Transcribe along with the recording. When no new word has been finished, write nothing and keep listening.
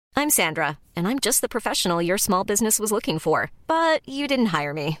I'm Sandra, and I'm just the professional your small business was looking for. But you didn't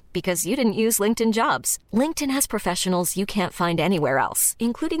hire me because you didn't use LinkedIn Jobs. LinkedIn has professionals you can't find anywhere else,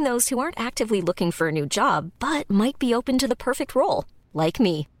 including those who aren't actively looking for a new job, but might be open to the perfect role, like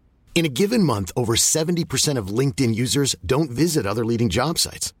me. In a given month, over 70% of LinkedIn users don't visit other leading job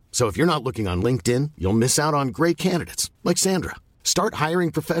sites. So if you're not looking on LinkedIn, you'll miss out on great candidates like Sandra. Start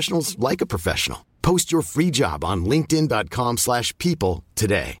hiring professionals like a professional. Post your free job on linkedin.com/people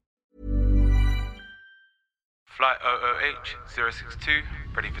today. Flight 062,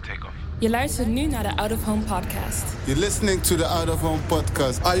 ready for takeoff. Je luistert nu naar de Out of Home podcast. You're listening to the Out of Home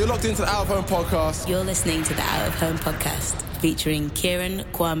podcast. You're locked into the Out of Home podcast. You're listening to the Out of Home podcast, featuring Kieran,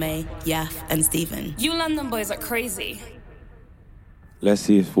 Kwame, Yaf, and Stephen. You London boys are crazy. Let's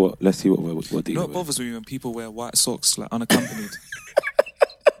see what we're You know what bothers me when people wear white socks, like unaccompanied.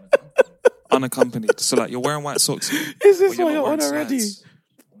 Unaccompanied. So like you're wearing white socks. Is this what you're on already?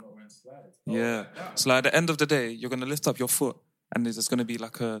 Yeah. So like at the end of the day, you're going to lift up your foot and there's going to be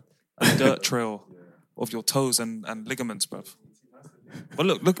like a dirt trail of your toes and ligaments, bruv. But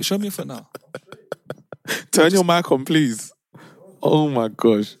look, show me your foot now. Turn your mic on, please. Oh my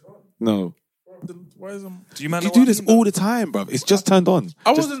gosh. No. Why is Do you do this all the time, bruv. It's just turned on.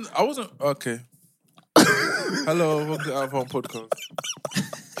 I wasn't okay. Hello, welcome to the Out of Home podcast.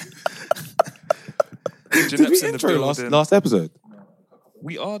 Did we intro last episode?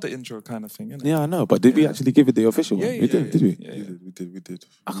 We are the intro kind of thing, innit? Yeah, I know, but did we actually give it the official one? We did, did we? Yeah, we did.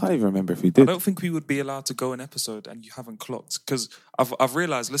 I can't even remember if we did. I don't think we would be allowed to go an episode and you haven't clocked. Because I've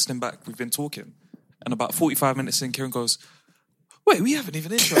realised, listening back, we've been talking, and about 45 minutes in, Kieran goes, wait, we haven't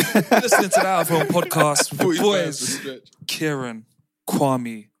even intro. Listening to the Out of Home podcast with the boys. Kieran,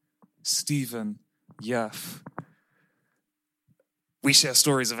 Kwame, Stephen, Yaf. We share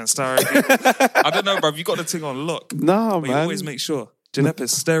stories of inspiring. I don't know, bruv. You got the thing on lock. No, but man. You always make sure. Janep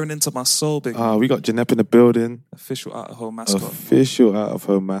is staring into my soul, big. We got Janep in the building. Official Out of Home mascot. Official Out of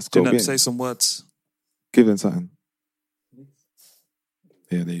Home mascot. Janep, say some words. Give them something.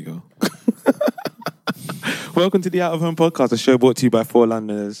 Yeah, there you go. Welcome to the Out of Home podcast, a show brought to you by 4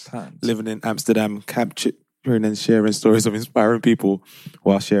 Londoners living in Amsterdam, capturing and sharing stories of inspiring people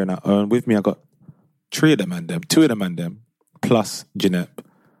while sharing our own. With me, I got 2 of them, plus Janep.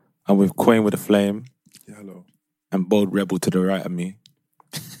 I'm with Quayne with a flame. Yeah, hello. And Bold Rebel to the right of me.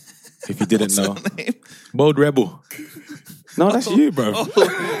 If you didn't know. Bold Rebel. No, that's you, bro.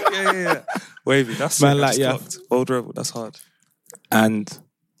 Yeah. Wavy, that's man sick, like yeah. Bold Rebel, that's hard. And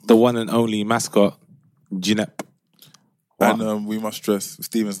the one and only mascot, Janep. And we must stress,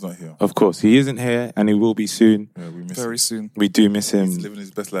 Stephen's not here. Of course, he isn't here and he will be soon. Yeah, we miss Very him. soon. We do miss him. He's living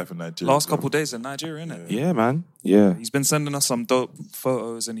his best life in Nigeria. Last couple of days in Nigeria, innit? Yeah, man. Yeah. He's been sending us some dope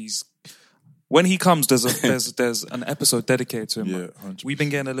photos and when he comes, there's an episode dedicated to him. Yeah, 100%. We've been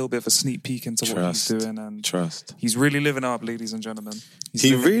getting a little bit of a sneak peek into what he's doing, and he's really living up, ladies and gentlemen.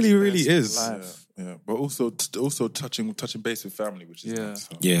 He really is. Yeah, but also touching base with family, which is nice.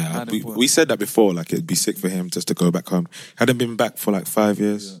 So. Yeah, we said that before. Like it'd be sick for him just to go back home. Hadn't been back for like 5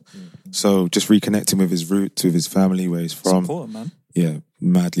 years, so just reconnecting with his roots, with his family, where he's from. It's important, man. Yeah,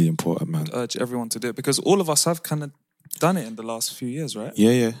 madly important, man. I'd urge everyone to do it because all of us have kind of done it in the last few years, right?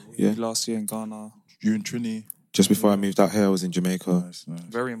 Yeah. Last year in Ghana. You and Trini. Just before I moved out here, I was in Jamaica. Nice.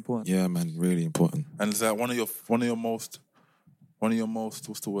 Very important. Yeah, man, really important. And is that one of your most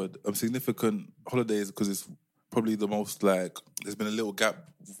what's the word? Significant holidays because it's probably the most like there's been a little gap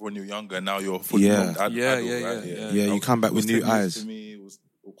when you're younger and now you're fully adult, right? Yeah. You come back with new eyes. For me, it was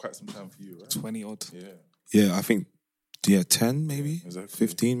quite some time for you, right? 20 odd. Yeah, I think 10 maybe, exactly.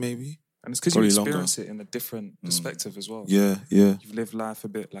 15 maybe. And it's because you experience it in a different perspective as well. Yeah. You've lived life a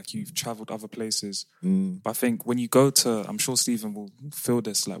bit, like you've travelled other places. But I think when you go to, I'm sure Stephen will feel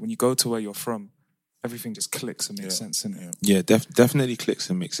this, like when you go to where you're from, everything just clicks and makes sense, innit? Yeah, definitely clicks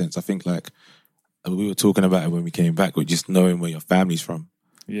and makes sense. I think like we were talking about it when we came back, with just knowing where your family's from.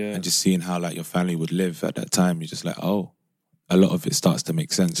 Yeah. And just seeing how like your family would live at that time, you're just like, oh, a lot of it starts to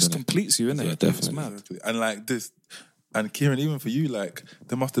make sense. It just completes you, innit? Yeah, definitely. It's mad. Exactly. And like this, and Kieran, even for you, like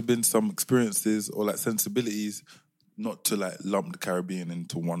there must have been some experiences or like sensibilities, not to like lump the Caribbean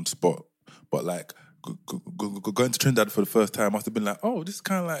into one spot, but like going to Trinidad for the first time must have been like, oh, this is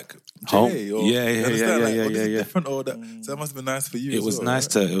kind of like Jay, or yeah. different, or that. So that must have been nice for you. It was nice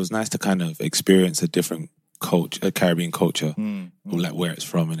to kind of experience a different culture, a Caribbean culture, or like where it's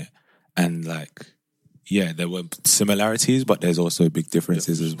from, innit? And like, yeah, there were similarities, but there's also big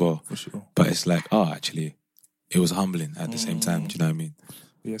differences as well. For sure. But it's like, oh, actually, it was humbling at the same time. Do you know what I mean?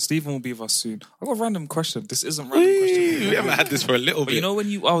 Yeah, Stephen will be with us soon. I got a random question. This isn't a random question. We haven't had this for a little bit. You know when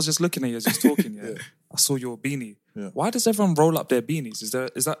I was just looking at you as you was talking, I saw your beanie. Yeah. Why does everyone roll up their beanies? Is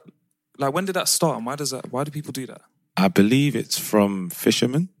that like, when did that start, and why do people do that? I believe it's from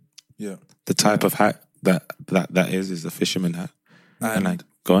fishermen. Yeah. The type of hat that is a fisherman hat. And like,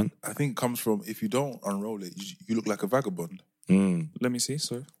 go on. I think it comes from, if you don't unroll it, you look like a vagabond. Let me see.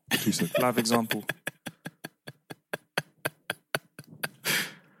 Sorry. Live example.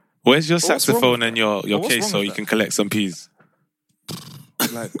 Where's your what's wrong saxophone with and your what's case wrong so with you that? can collect some peas?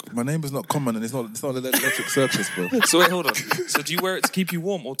 Like, my name is not common, and it's not an electric circus, bro. So wait, hold on. So do you wear it to keep you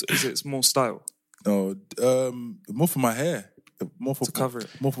warm, or is it more style? No, more for my hair. More for To cover it.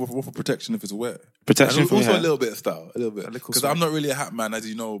 More for protection if it's wet. Protection and for also hair. a little bit of style, a little bit. little Because I'm not really a hat man, as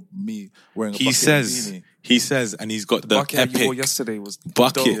you know. Me wearing a He bucket says, and beanie. and he's got the Bucket you wore epic yesterday was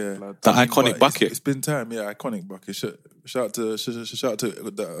bucket, dope, blood. the I mean, iconic but bucket. It's been time, yeah, iconic bucket. Shout out to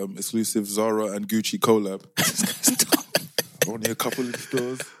the exclusive Zara and Gucci collab. Only a couple in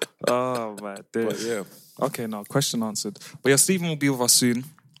stores, Oh man, but yeah. Okay, now question answered. But yeah, Stephen will be with us soon,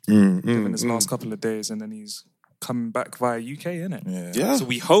 given his last couple of days, and then he's coming back via UK, innit? Yeah. So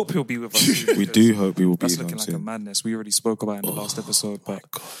we hope he'll be with us soon. We because do hope he will be That's here looking like a soon. madness. We already spoke about it in the last episode, but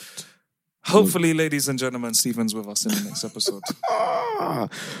hopefully, ladies and gentlemen, Stephen's with us in the next episode.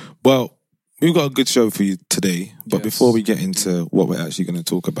 Well, we've got a good show for you today, but Yes. before we get into what we're actually going to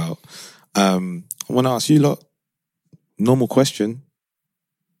talk about, I want to ask you lot, normal question.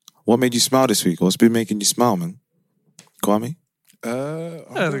 What made you smile this week? What's been making you smile, man? Kwame? I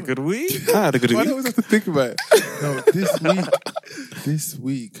Had a good week. I had a good Why do I week. always have to think about it? No, this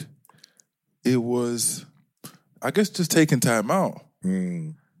week, it was, I guess, just taking time out.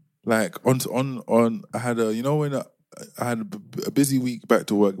 Like on, I had a, when I had a busy week back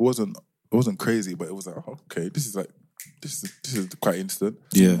to work. It wasn't crazy, but it was like, okay, this is quite instant.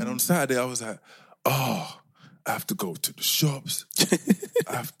 Yeah. And on Saturday, I was like, oh, I have to go to the shops.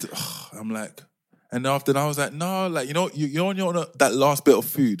 I'm like, and after that, I was like, no, like, you on that last bit of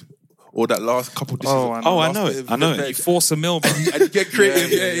food or that last couple dishes. Oh, I know. I know it. I know it. You force a meal, bro. And you get creative.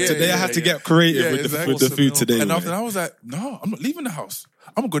 Yeah. Today I had to get creative Yeah, with, exactly. the food today. And man. after that, I was like, no, I'm not leaving the house.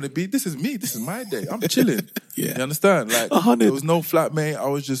 I'm going to be, this is me. This is my day. I'm chilling. Yeah. You understand? Like, 100. there was no flatmate. I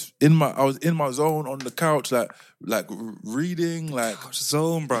was just in my zone on the couch, like reading, like, Couch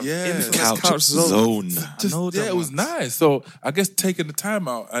zone, bro. Yeah. Infamous Couch zone. just, know them it was ones. nice. So I guess taking the time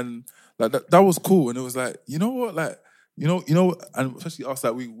out and like that was cool. And it was like, you know what, like, and especially us,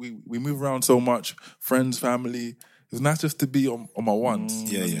 like we move around so much, friends, family. It was nice just to be on my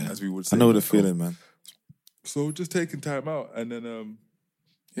ones. Yeah. as we would say. I know the feeling, man. So just taking time out, and then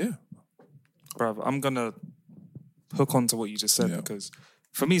yeah. Bruv, I'm gonna hook on to what you just said Yeah. because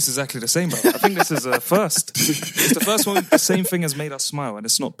for me it's exactly the same, bro. I think this is a first. It's the first one. The same thing has made us smile, and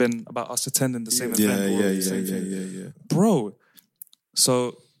it's not been about us attending the same event. or the same thing. Bro.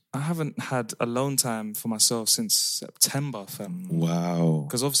 So I haven't had alone time for myself since September, fam. Wow.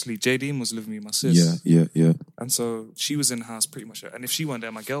 Because obviously Jadine was living with my sis. Yeah. And so she was in the house pretty much. And if she weren't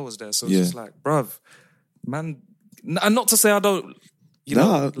there, my girl was there. So it's Yeah. just like, bruv, man. And not to say I don't,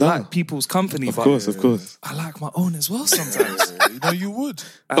 No. like people's company, Of but course. I like my own as well sometimes. You would.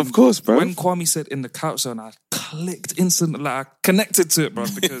 And Of course, bro. When Kwame said in the couch zone, I clicked instantly. Like, I connected to it, bro,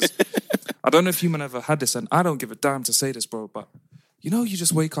 because I don't know if you ever had this, and I don't give a damn to say this, bro, but you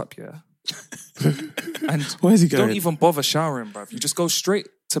just wake up, yeah? And Where's he you don't going? even bother showering, bro. You just go straight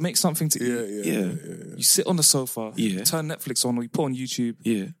to make something to eat. Yeah. You sit on the sofa, Yeah. you turn Netflix on, or you put on YouTube,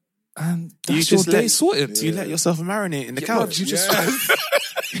 Yeah. and You that's your just day let- sorted. You let yourself marinate in the Yeah, couch. bruv, you just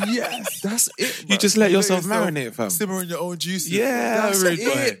Yes. that's it. You bruv. just let yourself yourself marinate, fam. Simmer in your own juices. Yeah, That's rude boy.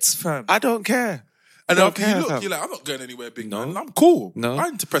 it, fam. I don't care. And Don't after care, you look, fam. you're like, I'm not going anywhere, big No. man. I'm cool. No. I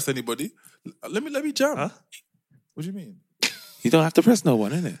didn't press anybody. Let me jam. Huh? What do you mean? You don't have to press no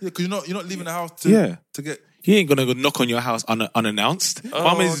one, innit? Yeah, because you're not leaving the house to get. He ain't gonna go knock on your house unannounced. Oh,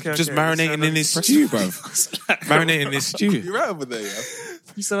 Mum is okay, just okay. marinating in his stew, bro. Marinating in his stew. You're right over there, yeah.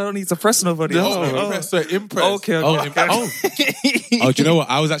 You said I don't need to press nobody. No. Impress, sorry, impress. Okay. Oh, do you know what?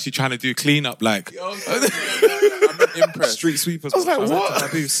 I was actually trying to do clean up, like. I'm not impressed. Street sweepers. I was like, what? I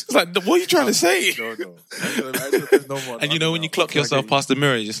was like, what are you trying to say? No. I don't press no more. And when you clock yourself past the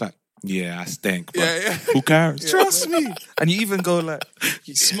mirror, you're just like, yeah, I stink. But Yeah. who cares? Trust me. And you even go like,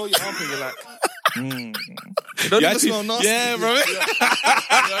 you smell your armpit, you're like, It don't You even actually- smell nasty. Yeah, bro.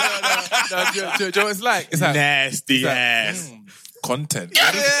 No, do you know what it's like? It's like Nasty ass. content.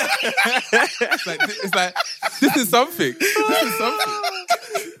 it's like this is something. This is something.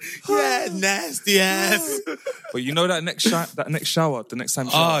 Yeah, nasty ass. But you know that next shower, the next time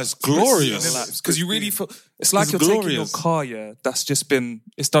you Oh, shower, it's glorious. because you really feel it's like It's you're taking your glorious. car, yeah, that's just been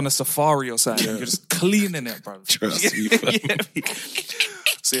it's done a safari or something. You're just cleaning it, bro. Trust me, fam.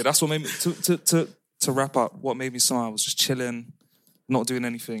 So yeah, that's what made me to wrap up, what made me smile was just chilling, not doing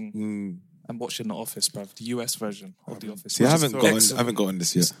anything, and watching The Office, bruv. The US version of The Office. See, I haven't gotten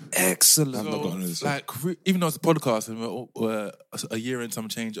this yet. Excellent. I've not gotten this yet. Like, even though it's a podcast and we're a year and some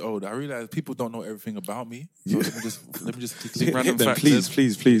change old, I realize people don't know everything about me. So let me just Hit random them, factors.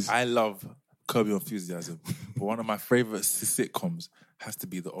 please. I love Curb Your Enthusiasm, but one of my favorite sitcoms has to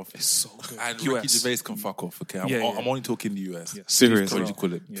be The Office. It's so good. And US. Ricky Gervais can fuck off. Okay, I'm only talking the US. Yeah. Seriously. What do you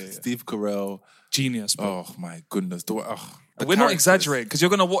call it? Yeah. Steve Carell. Genius, bro. Oh my goodness. The We're not characters. exaggerating because you're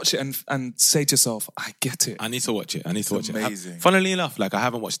going to watch it and say to yourself, I get it. I need to watch it. amazing. Funnily enough, like I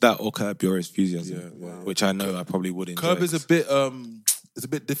haven't watched that or Curb Your Enthusiasm, Yeah. which I know I probably would enjoy. Curb is a bit it's a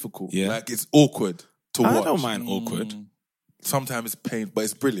bit difficult. Yeah. Like it's awkward to watch. I don't mind awkward. Sometimes it's pain, but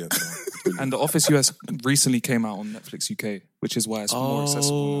it's brilliant. And The Office US recently came out on Netflix UK, which is why it's more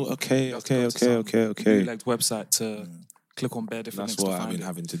accessible. now. Okay. You have to go to some bootlegged website to click on bare different That's links what to I've find been it.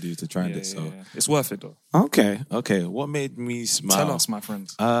 having to do to try and Yeah, it. So it's worth it though. okay. What made me smile? Tell us, my friend.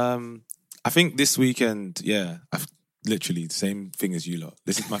 I think this weekend, I've literally the same thing as you lot.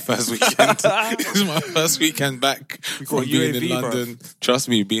 This is my first weekend. This is my first weekend back from being in UAV, London. Trust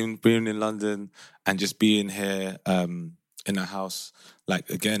me, being in London and just being here in a house. Like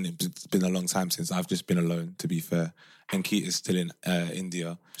again, it's been a long time since I've just been alone. To be fair, and Keita's still in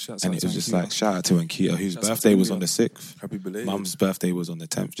India, Shouts and out it was to just Ankita. like shout out to Ankita, whose Shouts out birthday to was India. on the 6th. Happy belated. Mum's birthday was on the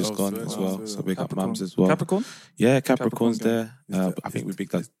 10th, just gone sweet. as well. Oh, So big up Capricorn. mums as well. Capricorn? Yeah, Capricorn's Capricorn, there. I think we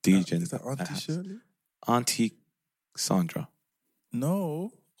big up DJ. Is that Auntie Shirley? Auntie Sandra.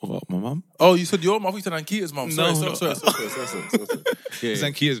 No. What, my mum? Oh, you said your mum. I thought you said Ankita's mum. No, Sorry. Yeah, It's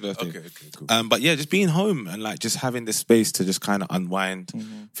Ankita's birthday. Okay, cool. But yeah, just being home and like just having this space to just kind of unwind,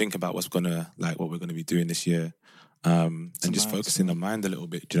 Mm-hmm. think about what we're gonna be doing this year, and just focusing on mind a little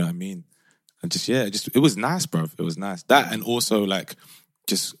bit. Do you know what I mean? And just it was nice, bro. It was nice. That and also like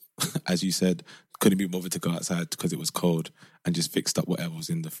just as you said, couldn't be bothered to go outside because it was cold, and just fixed up whatever was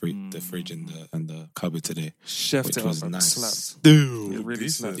in the fridge and the cupboard today. Chefed which it was up, bro. nice. Slapped. Dude, It really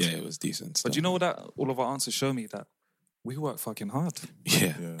slapped. yeah, it was decent. But you know what? That all of our answers show me that we work fucking hard.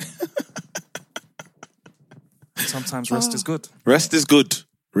 Yeah. Sometimes rest is good. Rest is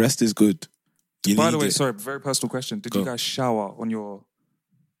good. You By need the way, it. sorry, very personal question. Did Go. you guys shower on your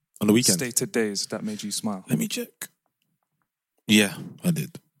On the weekend. stated days that made you smile? Let me check. Yeah, I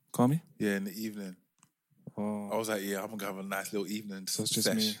did. Call me? Yeah, in the evening. Oh, I was like, I'm gonna have a nice little evening. so it's just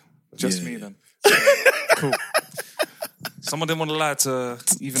sesh. me. Just Yeah, me yeah. then. Cool. Someone didn't want to lie to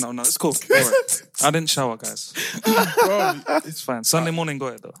even out. No, it's cool. Don't worry. I didn't shower, guys. Bro, It's fine. Sunday morning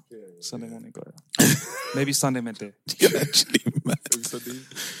got it though. Sunday morning got it. Maybe Sunday midday. You're actually mad.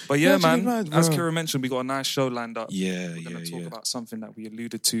 But yeah, You're actually man, mad, as bro. Kira mentioned, we got a nice show lined up. Yeah, We're going to yeah. talk about something that we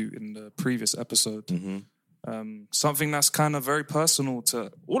alluded to in the previous episode. Mm-hmm. Something that's kind of very personal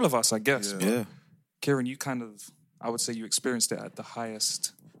to all of us, I guess. Yeah. Kieran, you kind of, I would say you experienced it at the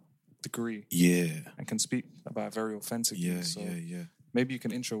highest degree Yeah. and can speak about it very authentically. Yeah, So yeah. maybe you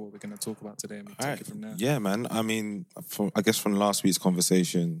can intro what we're going to talk about today and we take it from there. Yeah, man. I mean, I guess from last week's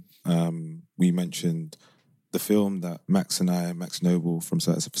conversation, we mentioned the film that Max Noble from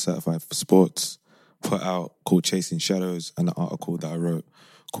Certified for Sports put out called Chasing Shadows, and an article that I wrote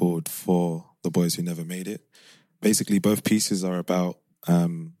called For the Boys Who Never Made It. Basically, both pieces are about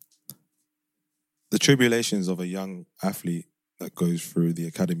the tribulations of a young athlete that goes through the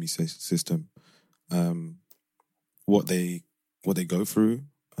academy system, what they go through,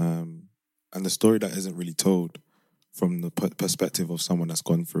 and the story that isn't really told from the perspective of someone that's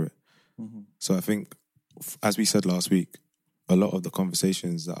gone through it. So I think, as we said last week, a lot of the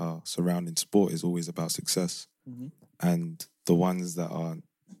conversations that are surrounding sport is always about success, and the ones that aren't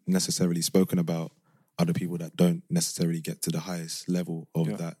necessarily spoken about are the people that don't necessarily get to the highest level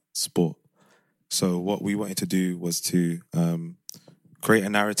of that sport. So what we wanted to do was to create a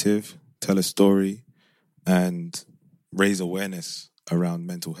narrative, tell a story, and raise awareness around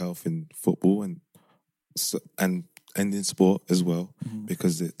mental health in football and in sport as well,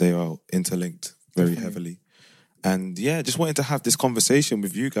 because they are interlinked very heavily. And yeah, just wanted to have this conversation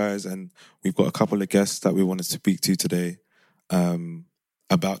with you guys, and we've got a couple of guests that we wanted to speak to today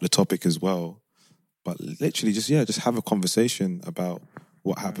about the topic as well. But literally just have a conversation about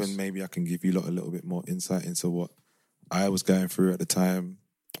what happened. Maybe I can give you a little bit more insight into what I was going through at the time.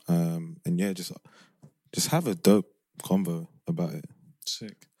 And yeah, just have a dope convo about it.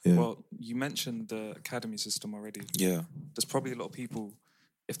 Sick. Yeah. Well, you mentioned the academy system already. Yeah. There's probably a lot of people,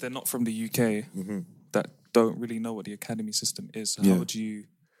 if they're not from the UK, that don't really know what the academy system is. So how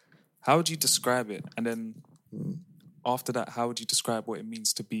would you describe it? And then after that, how would you describe what it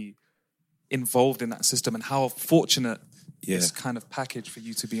means to be involved in that system, and how fortunate this kind of package for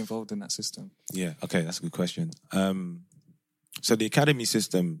you to be involved in that system? Yeah, okay, that's a good question. So the academy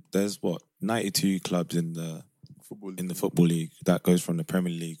system, there's 92 clubs in the Football League that goes from the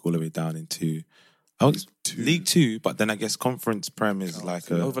Premier League all the way down into League Two, but then I guess Conference Prem is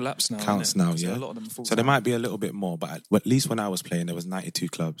overlaps now. Counts now, So yeah. a lot of them are So there might be a little bit more, but at least when I was playing, there was 92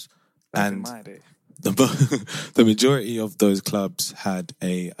 clubs, and the majority of those clubs had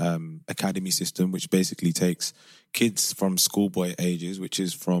a academy system, which basically takes kids from schoolboy ages, which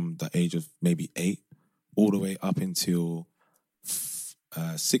is from the age of maybe 8, all the way up until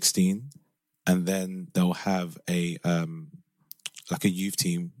 16, and then they'll have a youth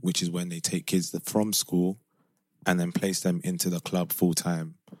team, which is when they take kids from school and then place them into the club full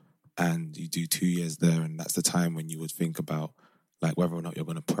time, and you do 2 years there, and that's the time when you would think about like whether or not you're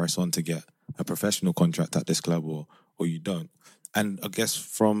going to press on to get a professional contract at this club or you don't. And I guess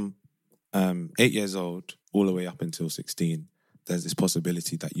from 8 years old all the way up until 16, there's this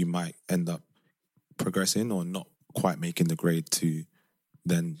possibility that you might end up progressing or not quite making the grade to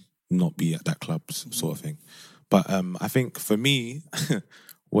then not be at that club sort of thing. But I think for me,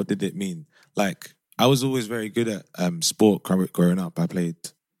 what did it mean? Like, I was always very good at sport growing up. I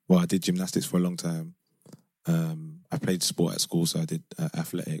did gymnastics for a long time. I played sport at school, so I did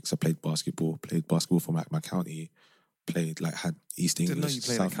athletics. I played basketball for my county. Had East English,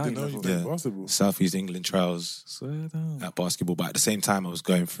 South East England trials at basketball. But at the same time, I was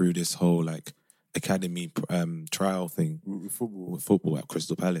going through this whole like academy trial thing with football at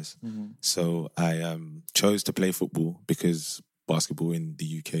Crystal Palace. Mm-hmm. So I chose to play football because basketball in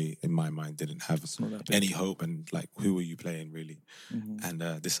the UK, in my mind, didn't have any hope, and like, who were you playing really? Mm-hmm.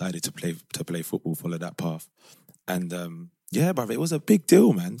 And decided to play football, follow that path. And brother, it was a big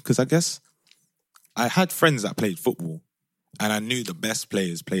deal, man, because I guess I had friends that played football, and I knew the best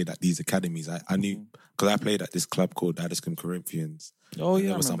players played at these academies. I knew, because I played at this club called Addiscombe Corinthians. Oh yeah,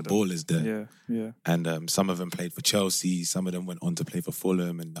 there were some ballers there. Yeah. And some of them played for Chelsea, some of them went on to play for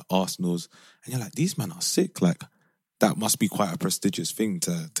Fulham and the Arsenals. And you're like, these men are sick. Like, that must be quite a prestigious thing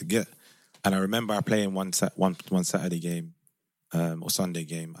to get. And I remember I playing one Saturday game, or Sunday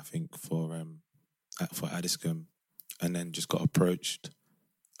game, I think, for Addiscombe, and then just got approached.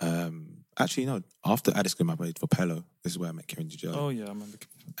 Actually, no, after Addiscombe, I played for Pello. This is where I met Kieran Djigirr. Oh yeah, I remember.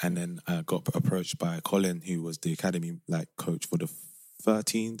 And then got approached by Colin, who was the academy coach for the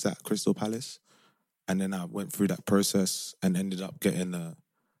 13s at Crystal Palace. And then I went through that process and ended up getting a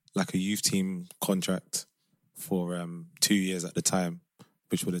youth team contract for 2 years at the time,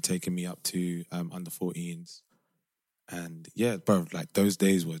 which would have taken me up to under 14s. And yeah, bro, like, those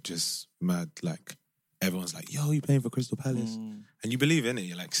days were just mad. Like, everyone's like, yo, you playing for Crystal Palace? And you believe in it,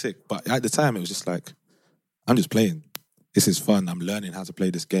 you're like, sick. But at the time, it was just like, I'm just playing. This is fun. I'm learning how to play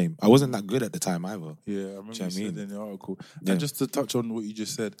this game. I wasn't that good at the time either. Yeah, I remember you said in the article. Yeah. And just to touch on what you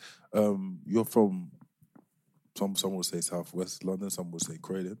just said, you're from, some would say Southwest London, some would say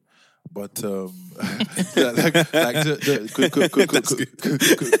Croydon. But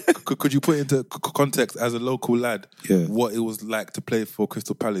could you put into context as a local lad what it was like to play for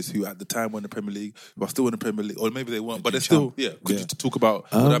Crystal Palace, who at the time were in the Premier League, who are still in the Premier League, or maybe they weren't, but they're still, Could you talk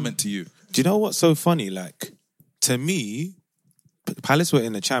about what that meant to you? Do you know what's so funny? Like, to me, Palace were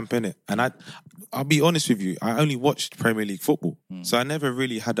in the champ, innit? And I'll be honest with you, I only watched Premier League football. So I never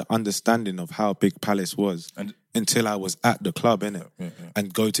really had the understanding of how big Palace was until I was at the club, innit?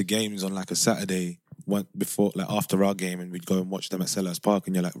 And go to games on like a Saturday after our game, and we'd go and watch them at Selhurst Park,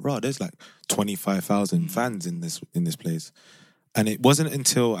 and you're like, bro, there's like 25,000 fans in this place. And it wasn't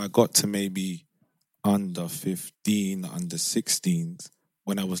until I got to maybe under 15, under 16s,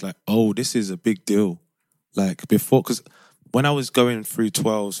 when I was like, oh, this is a big deal. Like, before, because when I was going through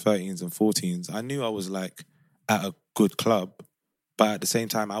 12s, 13s and 14s, I knew I was like at a good club, but at the same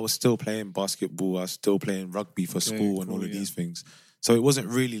time, I was still playing basketball, I was still playing rugby for school and all of these things. So it wasn't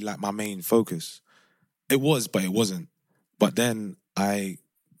really like my main focus. It was, but it wasn't. But then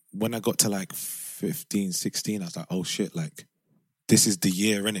when I got to like 15, 16, I was like, oh shit, like, this is the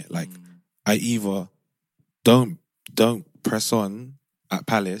year, innit? Like, I either don't press on at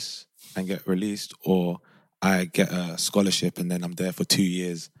Palace and get released, or I get a scholarship and then I'm there for 2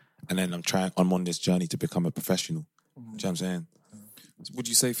 years, and then I'm on this journey to become a professional. Do you know what I'm saying? Would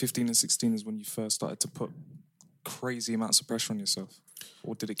you say 15 and 16 is when you first started to put crazy amounts of pressure on yourself?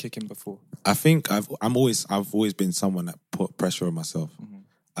 Or did it kick in before? I think I've always been someone that put pressure on myself.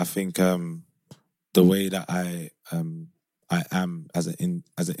 I think the way that I am as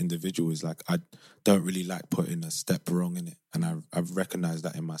an individual is like, I don't really like putting a step wrong in it, and I've recognized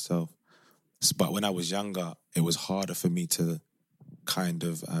that in myself. But when I was younger, it was harder for me to kind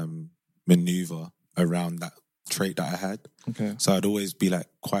of maneuver around that trait that I had. Okay. So I'd always be like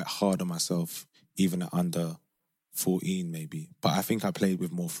quite hard on myself, even at under 14 maybe. But I think I played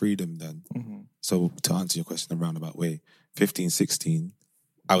with more freedom then. So to answer your question in a roundabout way, 15, 16,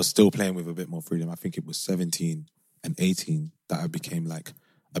 I was still playing with a bit more freedom. I think it was 17 and 18 that I became like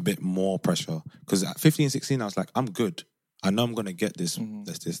a bit more pressure. Because at 15, 16, I was like, I'm good. I know I'm going to get this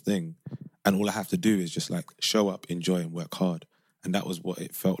thing. And all I have to do is just like show up, enjoy and work hard. And that was what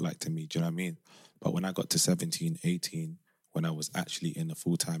it felt like to me. Do you know what I mean? But when I got to 17, 18, when I was actually in a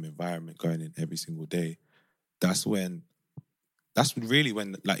full-time environment, going in every single day, that's really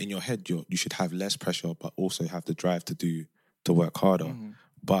when, like, in your head, you should have less pressure, but also have the drive to work harder.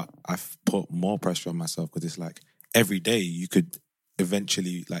 But I've put more pressure on myself because it's like every day you could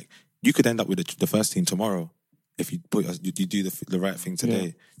eventually, like, you could end up with the first team tomorrow if you do the right thing today. Do you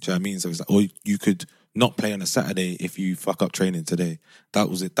know what I mean? So it's like, or you could not play on a Saturday if you fuck up training today. That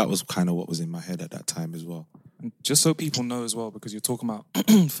was it. That was kind of what was in my head at that time as well. And just so people know as well, because you're talking about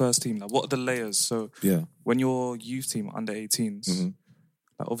first team, like what are the layers? So when your youth team under 18s,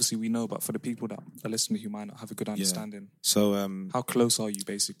 like obviously we know, but for the people that are listening who might not have a good understanding, so how close are you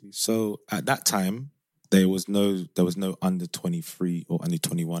basically? So at that time, there was no under 23 or under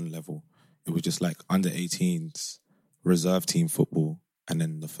 21 level. It was just like under 18s, reserve team football, and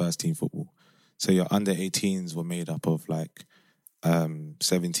then the first team football. So your under 18s were made up of like 17,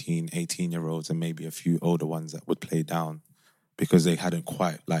 18-year-olds and maybe a few older ones that would play down because they hadn't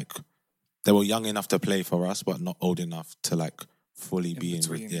quite, like, they were young enough to play for us, but not old enough to like fully be in.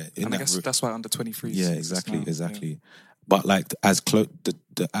 And I guess that's why under 23s. Yeah, exactly. Yeah. But like as close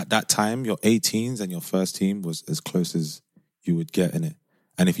at that time, your 18s and your first team was as close as you would get in it.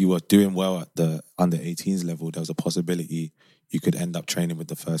 And if you were doing well at the under 18s level, there was a possibility you could end up training with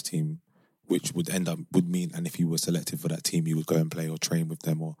the first team, which would mean, and if you were selected for that team, you would go and play or train with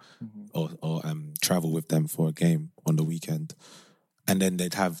them or travel with them for a game on the weekend. And then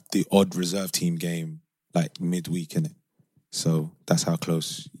they'd have the odd reserve team game like midweek in it. So that's how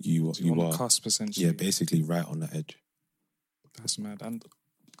close you are. On the cusp, essentially. Yeah, basically right on the edge. That's mad. And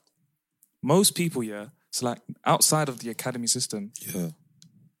most people, so like outside of the academy system,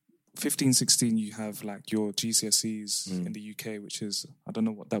 15, 16, you have like your GCSEs in the UK, which is, I don't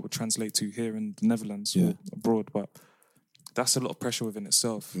know what that would translate to here in the Netherlands or abroad, but that's a lot of pressure within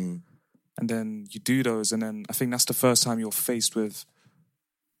itself. And then you do those, and then I think that's the first time you're faced with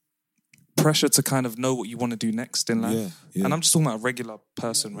pressure to kind of know what you want to do next in life. And I'm just talking about a regular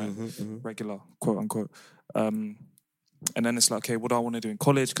person, right? Regular, quote unquote. And then it's like, okay, what do I want to do in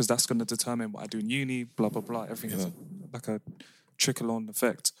college? Because that's going to determine what I do in uni, blah, blah, blah. Everything is like a trickle-on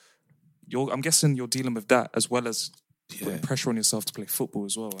effect. I'm guessing you're dealing with that as well as putting pressure on yourself to play football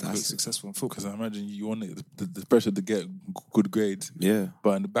as well and be successful in football. Because I imagine you want the pressure to get good grades. Yeah.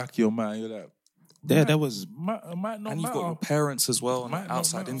 But in the back of your mind, you're like, there was... might not and matter. you've got your parents as well and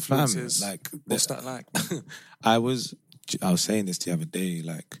outside influences. Like, what's that like? I was saying this the other day,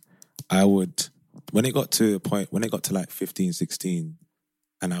 like, I would... When it got to like 15, 16,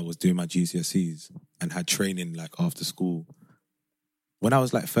 and I was doing my GCSEs and had training like after school, when I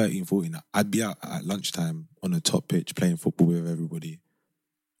was like 13, 14, I'd be out at lunchtime on a top pitch playing football with everybody.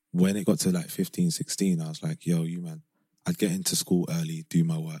 When it got to like 15, 16, I was like, yo, you man, I'd get into school early, do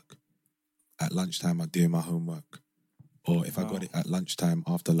my work. At lunchtime, I'd do my homework. Or if I got it at lunchtime,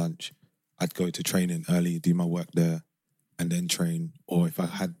 after lunch, I'd go to training early, do my work there, and then train. Or if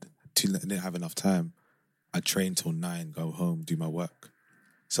I didn't have enough time, I'd train till 9, go home, do my work.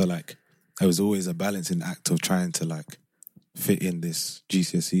 So like, it was always a balancing act of trying to like fit in this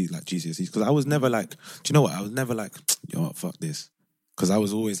GCSEs. Because I was never like, do you know what? I was never like, yo, fuck this. Because I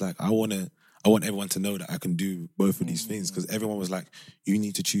was always like, I want everyone to know that I can do both of these things. Because everyone was like, you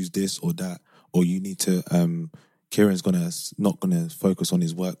need to choose this or that, or you need to, Kieran's not gonna focus on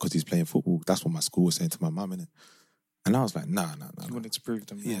his work because he's playing football. That's what my school was saying to my mum, innit? And I was like, nah. You wanted to prove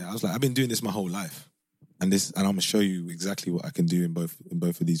them wrong. Yeah, I was like, I've been doing this my whole life. And I'm gonna show you exactly what I can do in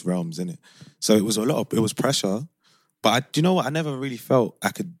both of these realms, innit? So it was pressure. But do you know what? I never really felt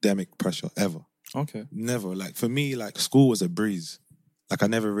academic pressure, ever. Okay. Never. Like, for me, like, school was a breeze. Like, I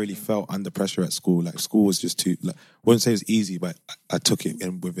never really felt under pressure at school. Like, school was just too... Like, I wouldn't say it was easy, but I took it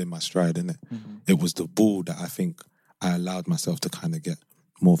within my stride, innit? It was the ball that I think I allowed myself to kind of get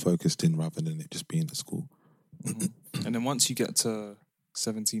more focused in rather than it just being at school. And then once you get to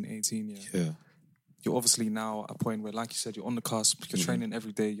 17, 18, you're obviously now at a point where, like you said, you're on the cusp, you're training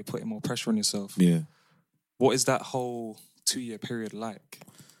every day, you're putting more pressure on yourself. Yeah. What is that whole 2-year period like?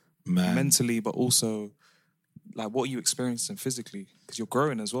 Man. Mentally, but also, like, what are you experiencing physically? Because you're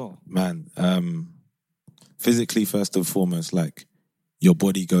growing as well. Man, physically, first and foremost, like, your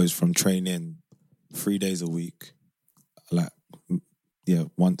body goes from training 3 days a week, like, yeah,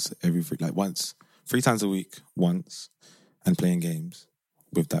 once every 3 times a week, once, and playing games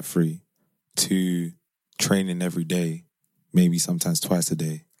with that 3, to training every day, maybe sometimes twice a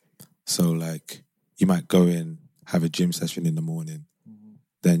day. So like, you might go in, have a gym session in the morning,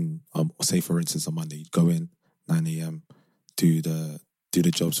 then say for instance on Monday, you'd go in 9 a.m, do the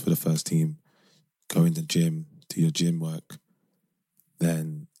jobs for the first team, go in the gym, do your gym work,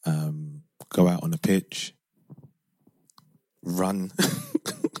 then go out on the pitch, run,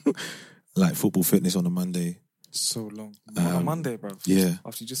 like football fitness on a Monday. So long. On a Monday, bro. Yeah.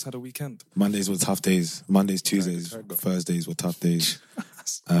 After you just had a weekend. Mondays were tough days. Mondays, Tuesdays, Thursdays were tough days.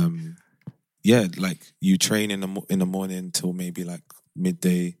 Yeah, like you train in the morning till maybe like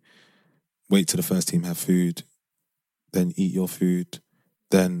midday, wait till the first team have food, then eat your food.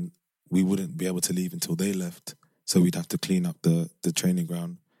 Then we wouldn't be able to leave until they left. So we'd have to clean up the training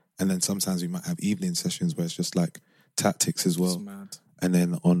ground. And then sometimes we might have evening sessions where it's just like tactics as well. Mad. And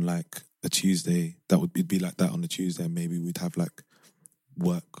then on like a Tuesday, it'd be like that on the Tuesday, and maybe we'd have like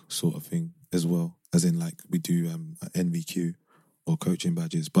work sort of thing as well. As in like we do NVQ or coaching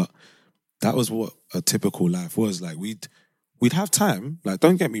badges. But that was what a typical life was. Like we'd have time. Like,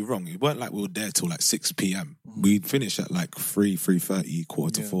 don't get me wrong, it weren't like we were there till like 6 p.m. We'd finish at like 3:30,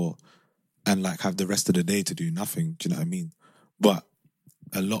 3:45, and like have the rest of the day to do nothing. Do you know what I mean? But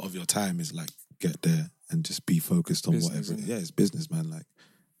a lot of your time is like get there and just be focused on whatever. Yeah, it's business, man. Like,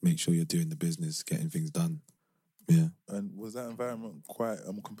 make sure you're doing the business, getting things done. Yeah. And was that environment quite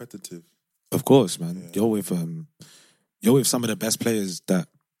competitive? Of course, man. Yeah. You're with some of the best players that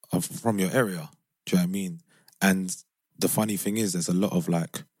are from your area. Do you know what I mean? And the funny thing is, there's a lot of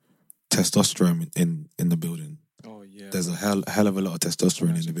like testosterone in the building. Oh yeah. There's a hell of a lot of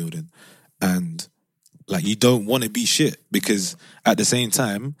testosterone in the building, and like you don't want to be shit, because at the same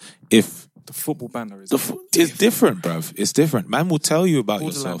time, if the football banner is it's different, bruv. It's different. Man will tell you about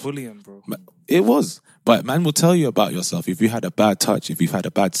yourself. Bullying, bro. It was. But man will tell you about yourself. If you had a bad touch, if you've had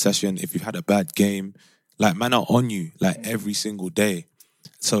a bad session, if you've had a bad game, like man are on you like every single day.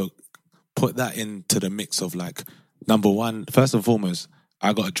 So put that into the mix of like, number one, first and foremost,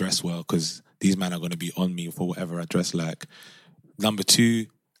 I got to dress well because these men are going to be on me for whatever I dress like. Number two,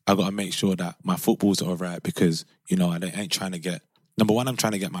 I got to make sure that my footballs are all right because, you know, I ain't trying to get... Number one, I'm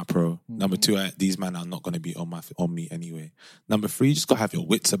trying to get my pro. Number two, these men are not going to be on me anyway. Number three, you just got to have your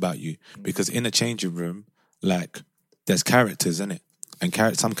wits about you, because in a changing room, like, there's characters, innit? And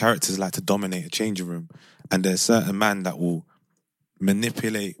some characters like to dominate a changing room. And there's certain men that will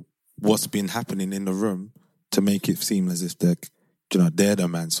manipulate what's been happening in the room to make it seem as if they're the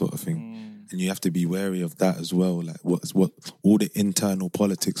man sort of thing. And you have to be wary of that as well. Like what all the internal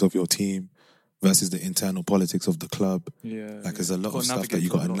politics of your team versus the internal politics of the club. Yeah. Like there's a lot of stuff that you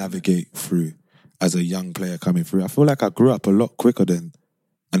got to navigate through as a young player coming through. I feel like I grew up a lot quicker than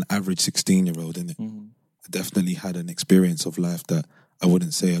an average 16-year-old, innit? I definitely had an experience of life that I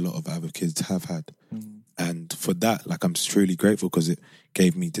wouldn't say a lot of other kids have had. And for that, like, I'm truly grateful because it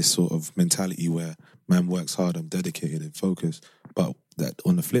gave me this sort of mentality where man works hard, I'm dedicated and focused. But that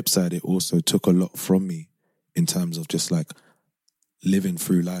on the flip side, it also took a lot from me in terms of just like living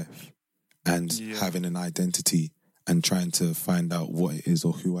through life and having an identity and trying to find out what it is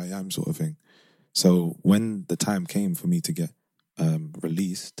or who I am sort of thing. So when the time came for me to get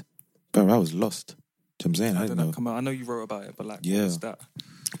released, bro, I was lost. Do you know what I'm saying? I didn't know. I know you wrote about it, but like, yeah. what was that?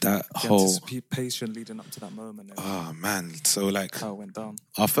 That the whole anticipation leading up to that moment. Oh man, so like how it went down.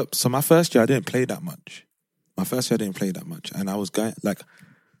 So my first year, I didn't play that much. And I was going like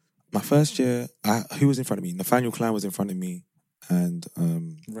my first year. Who was in front of me? Nathaniel Klein was in front of me, and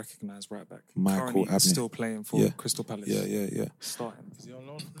recognised right back. Michael Abney still playing for Crystal Palace. Yeah. Starting. Is he on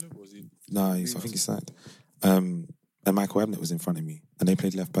loan from Liverpool? No, I think he signed. And Michael Abnett was in front of me, and they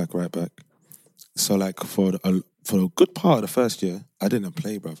played left back, right back. So like for a good part of the first year, I didn't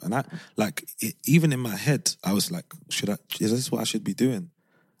play, bruv. And even in my head, I was like, is this what I should be doing?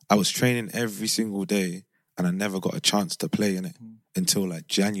 I was training every single day and I never got a chance to play in it until like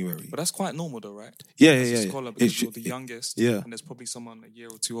January. But that's quite normal though, right? Yeah. Scholar, because you're the youngest. Yeah. And there's probably someone a year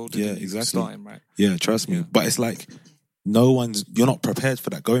or two older than you starting, right? Yeah, trust me. But it's like, you're not prepared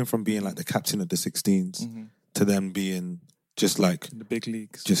for that. Going from being like the captain of the 16s to then being just like... in the big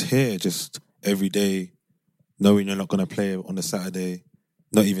leagues. Just here, just... every day, knowing you're not going to play on the Saturday,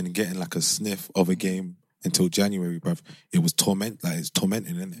 not even getting like a sniff of a game until January, bruv. It was it's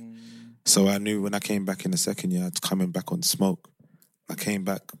tormenting, isn't it? So I knew when I came back in the second year, I was coming back on smoke. I came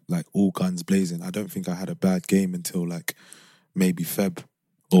back like all guns blazing. I don't think I had a bad game until like maybe Feb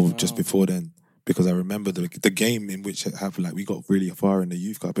or just before then, because I remember the game in which it happened. Like we got really far in the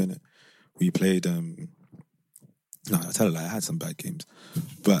Youth Cup, innit? we played. No, I tell you, like, I had some bad games,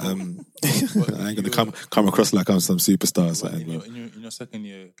 but I ain't gonna come across like I'm some superstar or something. In your second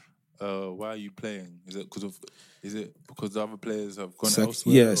year, why are you playing? Is it because the other players have gone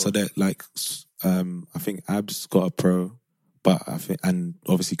elsewhere? Yeah, so that like I think Abs got a pro, but I think, and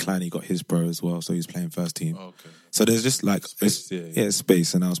obviously Kleiny got his pro as well, so he's playing first team. Oh, okay. So there's just like space,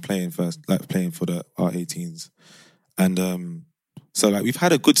 space, and I was playing for the R18s, and so like we've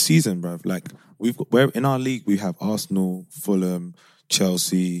had a good season, bruv. Like we're in our league, we have Arsenal, Fulham,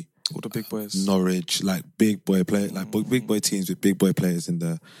 Chelsea, all the big boys, Norwich, like big boy players, like big boy teams with big boy players in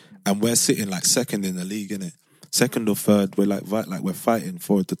there, and we're sitting like second in the league, innit? Second or third, we're like we're fighting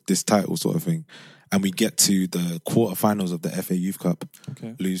for this title sort of thing, and we get to the quarterfinals of the FA Youth Cup,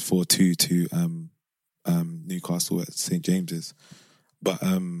 lose 4-2 to Newcastle at St James's, but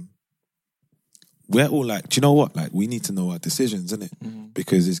we're all like, do you know what? Like, we need to know our decisions, innit?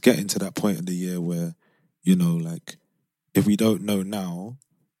 Because it's getting to that point of the year where, you know, like, if we don't know now,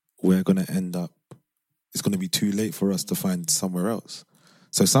 we're going to end up, it's going to be too late for us to find somewhere else.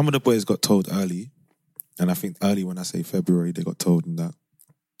 So some of the boys got told early, and I think early when I say February, they got told in that.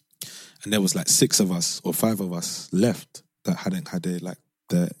 And there was like 6 of us or 5 of us left that hadn't had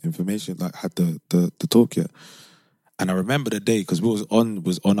their information, like had the talk yet. And I remember the day, because we was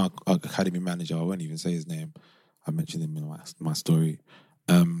on our academy manager. I won't even say his name. I mentioned him in my story.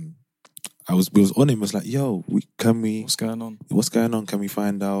 We was on him. Was like, yo, what's going on? What's going on? Can we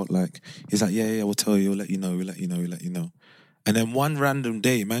find out? Like, he's like, yeah, we'll tell you. We'll let you know. And then one random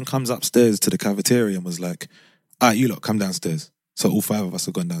day, man comes upstairs to the cafeteria and was like, all right, you lot, come downstairs. So all 5 of us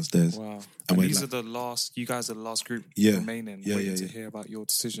have gone downstairs. Wow. And these are the last, you guys are the last group remaining, waiting to hear about your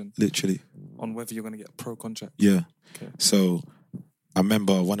decision. Literally. On whether you're going to get a pro contract. Yeah. Okay. So I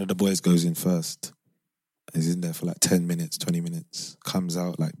remember one of the boys goes in first. He's in there for like 10 minutes, 20 minutes. Comes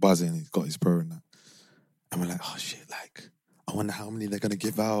out like buzzing. He's got his pro and that. And we're like, oh shit, like, I wonder how many they're going to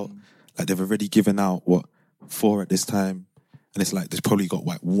give out. Like, they've already given out, 4 at this time? And it's like, there's probably got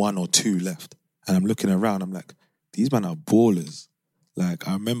 1 or 2 left. And I'm looking around, I'm like, these men are ballers. Like,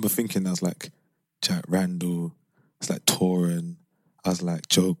 I remember thinking, I was like, Jack Randall, it's like Torin, I was like,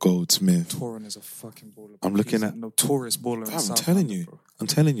 Joe Goldsmith. Torin is a fucking baller. I'm looking at... notorious baller in South I'm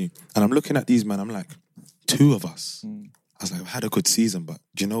telling you. And I'm looking at these men, I'm like, 2 of us. I was like, I've had a good season, but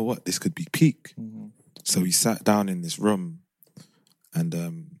do you know what? This could be peak. So we sat down in this room and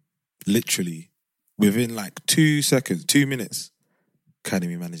literally, within like 2 minutes,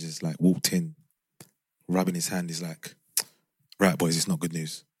 academy manager's like walked in, rubbing his hand. He's like, right, boys, it's not good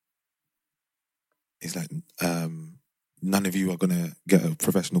news. He's like, none of you are going to get a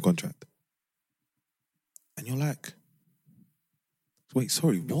professional contract. And you're like, wait,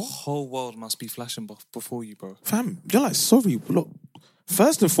 sorry, what? Your whole world must be flashing before you, bro. Fam, you're like, sorry, look,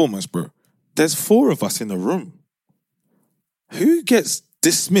 first and foremost, bro, there's 4 of us in the room. Who gets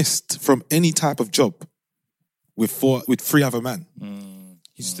dismissed from any type of job with 3 other men? You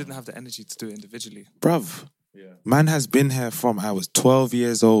just didn't have the energy to do it individually. Bruv, man has been here from I was 12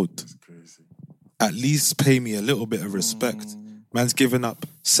 years old. That's crazy. At least pay me a little bit of respect. Man's given up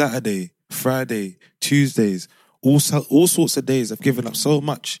Saturday, Friday, Tuesdays, all sorts of days. I've given up so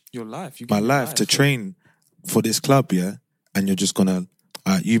much. Your life. My life to train for this club, yeah? And you're just gonna,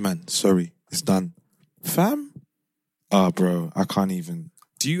 you man, sorry, it's done. Fam? Bro, I can't even.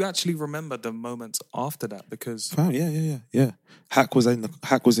 Do you actually remember the moments after that? Because fam, yeah. Hack was in the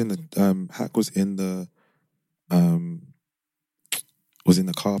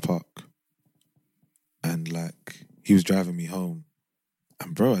car park, and like he was driving me home,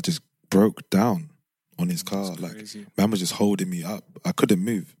 and bro, I just broke down on his car. Like, man was just holding me up. I couldn't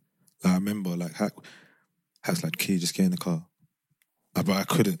move. Like, I remember, like, Hack's like, "Key, just get in the car." But I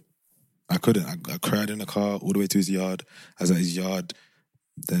couldn't. I cried in the car all the way to his yard. I was at his yard.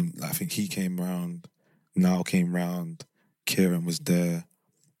 Then I think he came round. Niall came round. Kieran was there.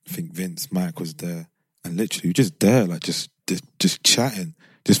 I think Vince, Mike was there. And literally, we were just there, like, just chatting.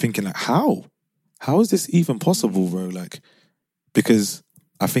 Just thinking, like, how? How is this even possible, bro? Like, because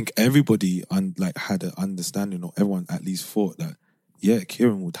I think everybody had an understanding, or everyone at least thought that, yeah,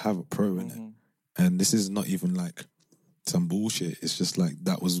 Kieran would have a pro in it. And this is not even like some bullshit. It's just like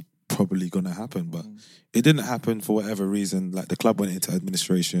that was probably going to happen. But it didn't happen for whatever reason. Like, the club went into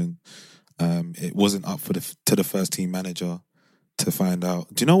administration. It wasn't up to the first team manager to find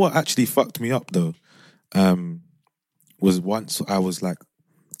out. Do you know what actually fucked me up though? Was once I was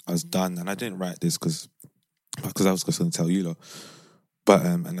done, and I didn't write this because I was just going to tell you lot. But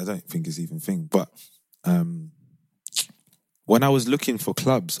and I don't think it's even thing. But when I was looking for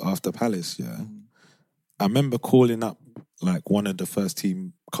clubs after Palace, I remember calling up like one of the first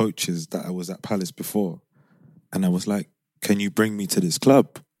team coaches that I was at Palace before. And I was like, can you bring me to this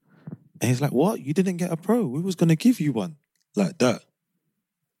club? And he's like, what? You didn't get a pro. We was going to give you one. Like that.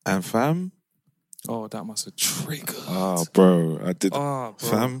 And fam. Oh, that must have triggered. Oh, bro. I did. Oh, bro.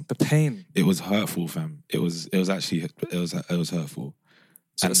 Fam. The pain. It was hurtful, fam. It was actually, it was hurtful.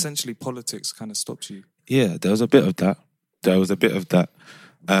 So And essentially politics kind of stopped you. yeah, there was a bit of that.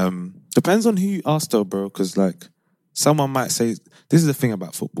 Depends on who you ask though, bro. Because like, someone might say, this is the thing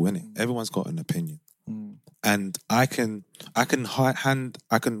about football, innit? Everyone's got an opinion. And I can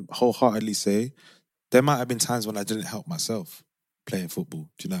wholeheartedly say there might have been times when I didn't help myself playing football.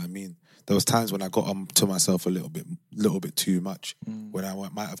 Do you know what I mean? There was times when I got on to myself a little bit too much, when I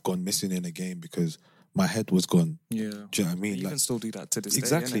might have gone missing in a game because my head was gone. Yeah. Do you know what I mean? You Like, can still do that to this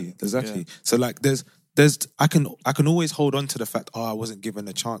exactly, day. exactly. Yeah. So like, there's I can always hold on to the fact, I wasn't given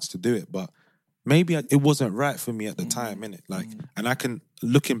a chance to do it, but maybe it wasn't right for me at the time, innit? Like, and I can,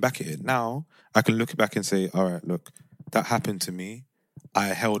 looking back at it now, I can look back and say, all right, look, that happened to me. I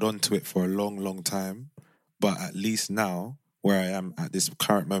held on to it for a long, long time, but at least now, where I am at this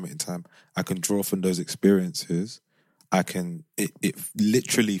current moment in time, I can draw from those experiences. It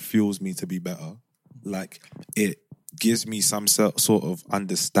literally fuels me to be better. Like, it gives me some sort of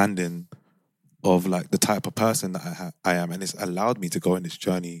understanding of like the type of person that I am, and it's allowed me to go on this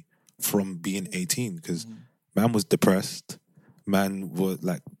journey from being 18, because man was depressed, man was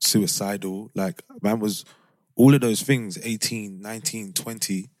like suicidal, like man was all of those things, 18, 19,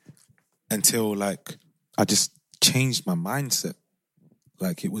 20, until like I just changed my mindset.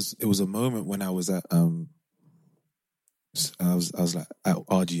 Like it was a moment when I was at I was like at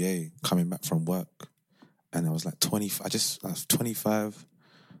RGA coming back from work, and I was like 20. I was 25,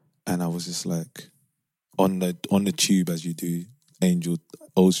 and I was just like on the tube as you do, Angel,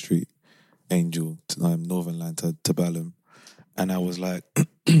 Old Street, Angel, Northern Line to Balham. And I was like,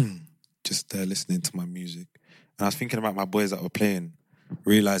 just there listening to my music. And I was thinking about my boys that were playing,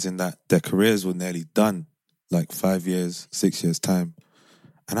 realizing that their careers were nearly done, like 5 years, 6 years time.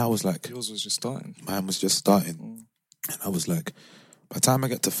 And I was like, yours was just starting. Mine was just starting. And I was like, by the time I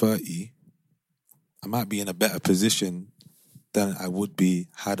get to 30, I might be in a better position than I would be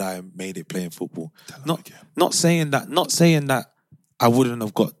had I made it playing football. Not saying that I wouldn't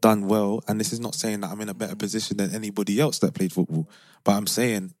have got done well, and this is not saying that I'm in a better position than anybody else that played football, but I'm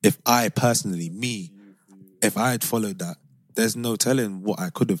saying if I personally, if I had followed that, there's no telling what I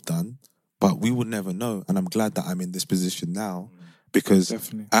could have done, but we would never know. And I'm glad that I'm in this position now, because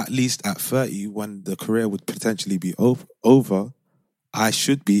Definitely. At least at 30, when the career would potentially be over, I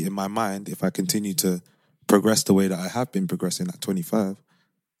should be, in my mind, if I continue to progress the way that I have been progressing at 25,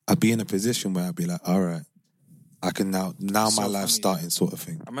 I'd be in a position where I'd be like, all right, I can now So my life's funny. starting, sort of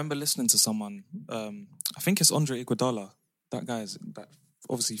thing. I remember listening to someone, I think it's Andre Iguodala, that guy is that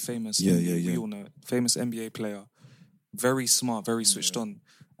obviously famous, we all know it, famous NBA player, very smart, very switched on.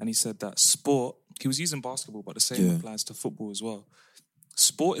 And he said that sport, he was using basketball, but the same applies to football as well.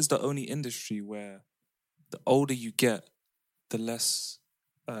 Sport is the only industry where the older you get, the less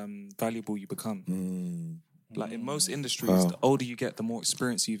valuable you become. Like in most industries, the older you get, the more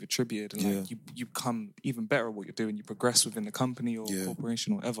experience you've attributed, and like you become even better at what you're doing. You progress within the company or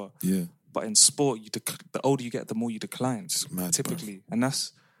corporation or whatever. Yeah. But in sport, the older you get, the more you decline. Mad, typically, and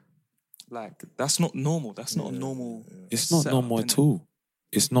that's not normal. That's not a normal. It's not setup, normal innit? at all.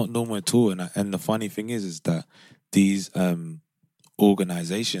 It's not normal at all. And the funny thing is that these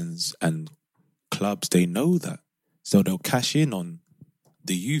organizations and clubs, they know that, so they'll cash in on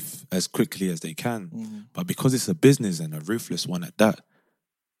the youth as quickly as they can. But because it's a business, and a ruthless one at that,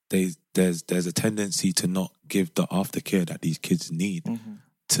 there's a tendency to not give the aftercare that these kids need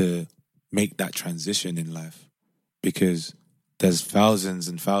to make that transition in life, because there's thousands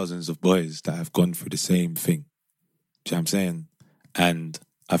and thousands of boys that have gone through the same thing. Do you know what I'm saying? And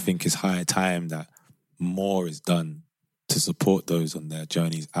I think it's high time that more is done to support those on their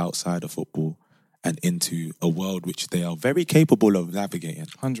journeys outside of football and into a world which they are very capable of navigating.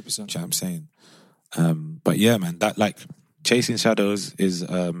 100%. Do you know what I'm saying? But yeah, man, that like Chasing Shadows is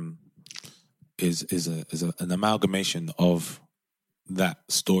an amalgamation of that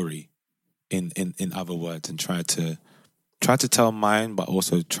story in other words, and try to tell mine, but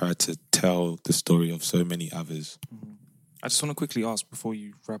also try to tell the story of so many others. I just want to quickly ask before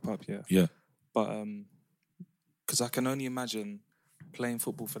you wrap up, Yeah. But because I can only imagine playing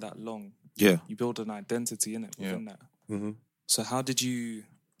football for that long. Yeah. You build an identity in it within that. Mm-hmm. So how did you,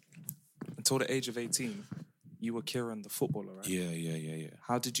 until the age of 18, you were Kieran the footballer, right? Yeah.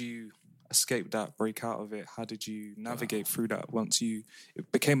 How did you escape that, break out of it? How did you navigate through that once it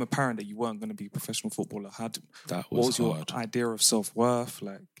became apparent that you weren't going to be a professional footballer? That what was hard. your idea of self-worth?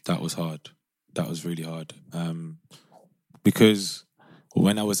 Like, that was hard. That was really hard. Because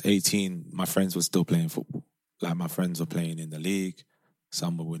when I was 18, my friends were still playing football. Like, my friends were playing in the league.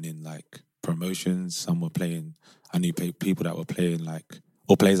 Some were winning, like, promotions. Some were playing... I knew people that were playing, like...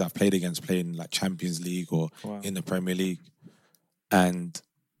 Or players I've played against playing, like, Champions League or in the Premier League. And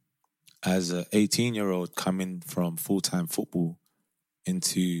as an 18-year-old coming from full-time football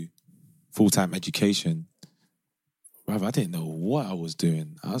into full-time education, bruv, I didn't know what I was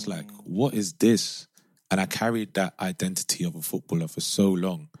doing. I was like, what is this? And I carried that identity of a footballer for so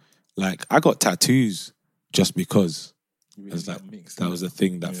long. Like, I got tattoos just because. Really that was a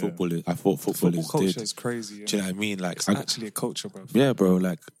thing that I thought footballers culture did. Is crazy. Yeah. Do you know what I mean? Like, it's actually a culture, bro. Yeah, bro.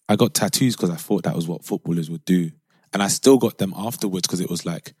 Like, I got tattoos because I thought that was what footballers would do. And I still got them afterwards because it was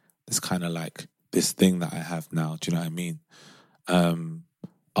like, it's kind of like this thing that I have now. Do you know what I mean?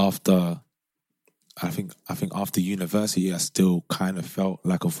 I think after university, I still kind of felt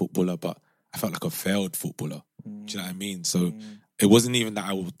like a footballer, but I felt like a failed footballer. Do you know what I mean? So it wasn't even that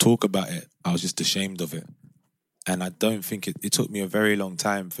I would talk about it. I was just ashamed of it. And I don't think it took me a very long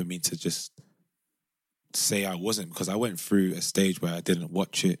time for me to just say I wasn't, because I went through a stage where I didn't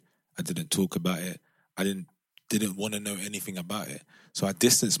watch it. I didn't talk about it. I didn't want to know anything about it. So I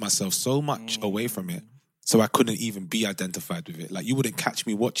distanced myself so much away from it. So I couldn't even be identified with it. Like, you wouldn't catch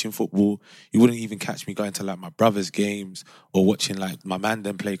me watching football. You wouldn't even catch me going to, like, my brother's games or watching, like, my man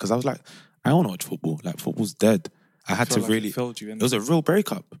them play. Because I was like, I don't want to watch football. Like, football's dead. I had to like really... It was a real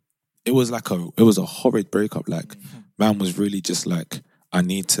breakup. It was a horrid breakup. Like, man was really just like, I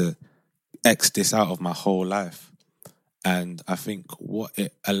need to X this out of my whole life. And I think what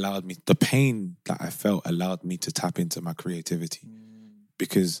it allowed me, the pain that I felt allowed me to tap into my creativity.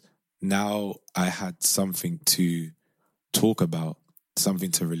 Because now I had something to talk about, something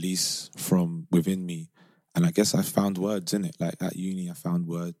to release from within me. And I guess I found words in it. Like, at uni, I found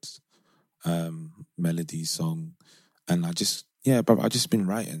words, melody, song. And I've just been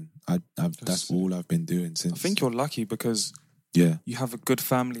writing. That's all I've been doing since. I think you're lucky because you have a good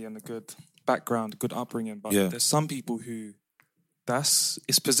family and a good background, good upbringing. But there's some people who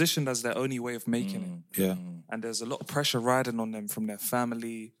it's positioned as their only way of making it. Yeah. And there's a lot of pressure riding on them from their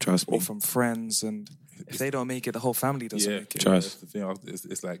family or from friends. And if they don't make it, the whole family doesn't make it. That's the thing.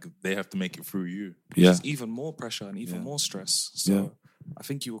 It's like they have to make it through you. Yeah. It's even more pressure and even more stress. So I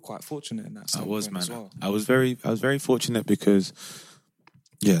think you were quite fortunate in that. I was, man. As well. I was very fortunate because,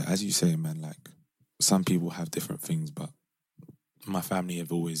 as you say, man, like, some people have different things, but my family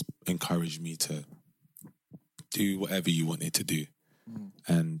have always encouraged me to do whatever you wanted to do.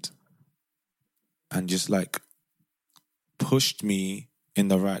 And just, like, pushed me in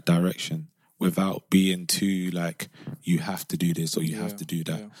the right direction without being too, like, you have to do this or you have to do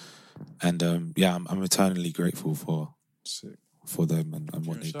that. And I'm eternally grateful for them and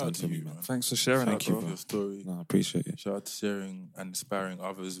what they've done for me, man. Thanks for sharing that, bro. For your story. No, I appreciate it. Shout out to sharing and inspiring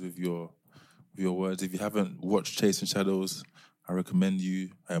others with your words. If you haven't watched Chasing Shadows, I recommend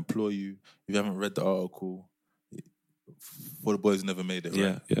you. I implore you. If you haven't read the article, For the Boys Who Never Made It,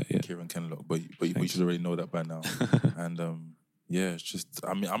 right? Yeah. Kieran Kenlock, but you should already know that by now. And it's just,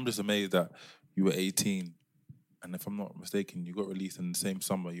 I mean, I'm just amazed that you were 18, and if I'm not mistaken, you got released in the same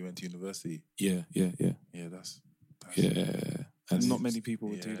summer you went to university. Yeah. That's And not many people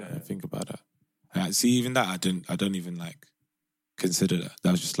would do that. Think about that. See, even that, I don't even, like, consider that.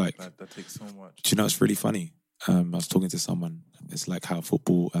 That was just like... That takes so much. Do you know, it's really funny. I was talking to someone. It's like how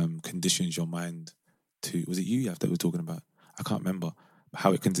football conditions your mind to... Was it you, Yaf, that we were talking about? I can't remember.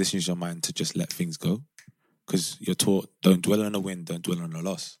 How it conditions your mind to just let things go. Because you're taught, don't dwell on a win, don't dwell on a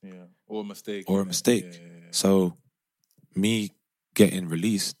loss. Yeah. Or a mistake. Yeah. So, me getting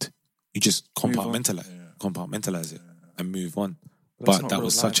released, you just compartmentalize it and move on. But that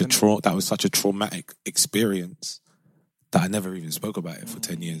was such a traumatic experience that I never even spoke about it for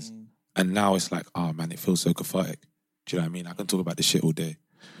 10 years. And now it's like, oh man, it feels so cathartic. Do you know what I mean? I can talk about this shit all day.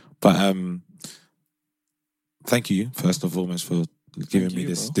 But thank you, first and foremost, for giving me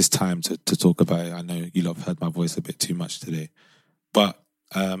this time to talk about it. I know you lot have heard my voice a bit too much today. But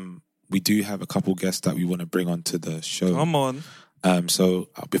we do have a couple guests that we want to bring onto the show. Come on. So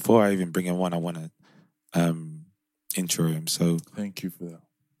before I even bring in one, I want to intro him. So thank you for that.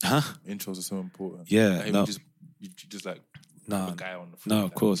 Huh? Intros are so important. Yeah. Like, you just like a guy on the phone. No,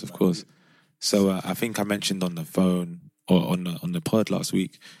 of course. So I think I mentioned on the phone or on the pod last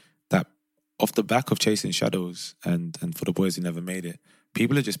week that off the back of Chasing Shadows and For the Boys Who Never Made It,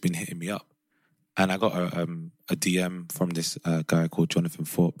 people have just been hitting me up. And I got a DM from this guy called Jonathan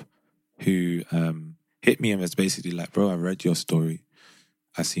Thorpe. who hit me and was basically like, bro, I read your story,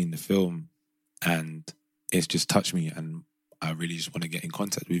 I seen the film, and it's just touched me, and I really just want to get in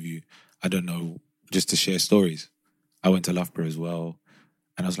contact with you. I don't know, just to share stories. I went to Loughborough as well,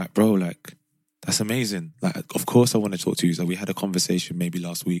 and I was like, bro, like, that's amazing. Like, of course I want to talk to you. So we had a conversation maybe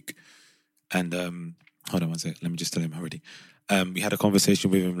last week, and hold on one sec, let me just tell him already. We had a conversation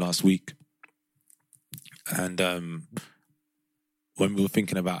with him last week, and when we were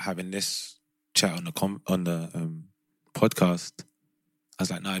thinking about having this chat on the podcast, I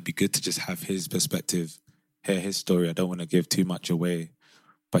was like, no, it'd be good to just have his perspective, hear his story. I don't want to give too much away,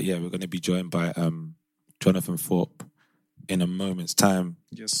 but yeah, we're going to be joined by Jonathan Thorpe in a moment's time.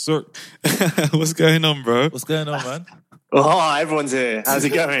 Yes, sir. What's going on, bro? What's going on, man? Oh, everyone's here. How's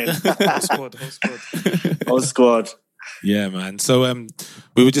it going? Whole squad. Whole squad. Yeah, man. So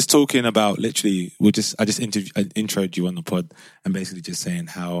we were just talking about literally. I just introed you on the pod and basically just saying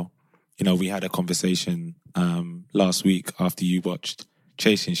how, you know, we had a conversation last week after you watched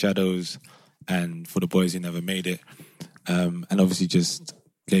Chasing Shadows and For the Boys Who Never Made It, and obviously just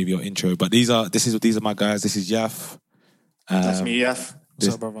gave your intro. But these are my guys. This is Yaf. That's me, Yaf.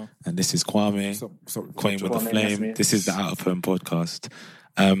 What's up, brother? And this is Kwame. Queen with the Flame. This is the Out of Home podcast.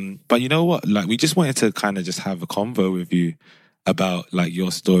 But you know what? Like, we just wanted to kind of just have a convo with you about like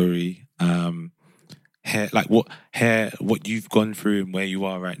your story, what you've gone through and where you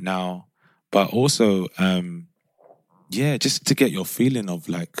are right now. But also, just to get your feeling of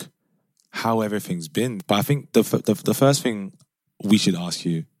like how everything's been. But I think the first thing we should ask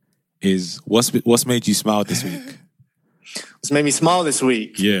you is what's made you smile this week? What's made me smile this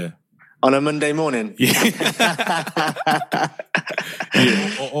week? Yeah. On a Monday morning? Yeah.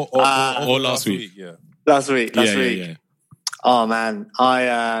 Or last week. Yeah. Last week. Yeah. Oh, man.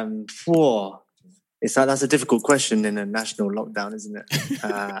 That's a difficult question in a national lockdown, isn't it?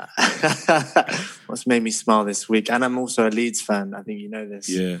 What's made me smile this week? And I'm also a Leeds fan. I think you know this.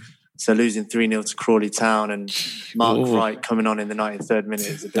 Yeah. So losing 3-0 to Crawley Town and Mark Wright coming on in the 93rd minute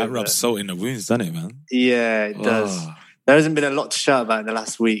is a bit that rubs salt in the wounds, doesn't it, man? Yeah, it does. There hasn't been a lot to shout about in the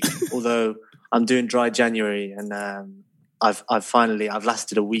last week, although I'm doing dry January, and I've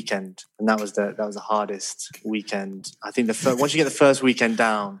lasted a weekend, and that was the hardest weekend. I think once you get the first weekend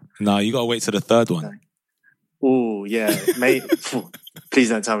down, no, you gotta wait till the third one. Oh yeah, mate. Please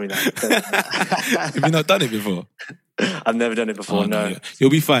don't tell me that. Have you not done it before? I've never done it before. No. You'll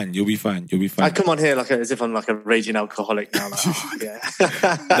be fine. I come on here as if I'm like a raging alcoholic now. Like,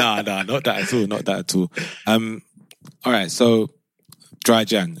 Nah, not that at all. All right, so dry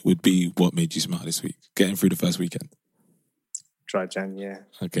Jan would be what made you smile this week, getting through the first weekend. Dry Jan, yeah.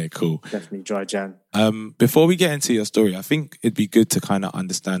 Okay, cool. Definitely dry Jan. Before we get into your story, I think it'd be good to kind of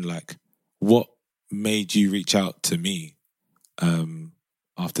understand like what made you reach out to me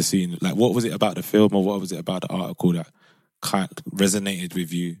after seeing, like, what was it about the film or what was it about the article that kind of resonated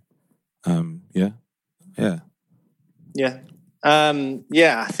with you? I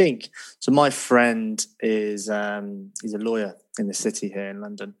think so. My friend is he's a lawyer in the city here in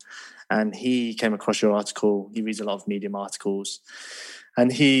London, and he came across your article. He reads a lot of Medium articles,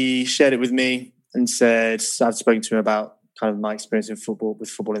 and he shared it with me and said, I've spoken to him about kind of my experience with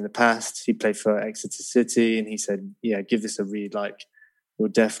football in the past. He played for Exeter City, and he said, yeah, give this a read. Like, you'll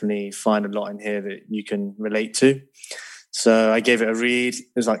definitely find a lot in here that you can relate to. So I gave it a read. It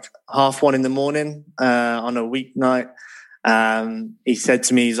was like 1:30 in the morning on a weeknight. He said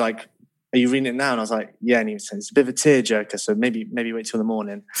to me, he's like, are you reading it now? And I was like, yeah. And he said, it's a bit of a tearjerker, so maybe wait till the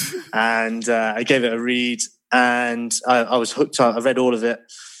morning. And I gave it a read, and I was hooked up. I read all of it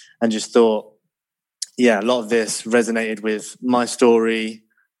and just thought, yeah, a lot of this resonated with my story.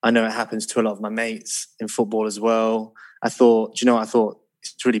 I know it happens to a lot of my mates in football as well. I thought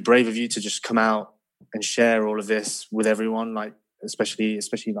it's really brave of you to just come out and share all of this with everyone, like especially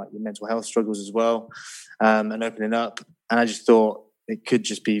like your mental health struggles as well, and opening up. And I just thought it could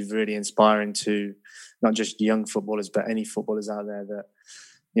just be really inspiring to not just young footballers, but any footballers out there that,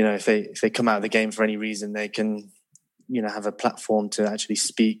 you know, if they come out of the game for any reason, they can, you know, have a platform to actually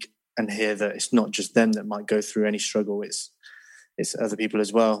speak and hear that it's not just them that might go through any struggle. It's other people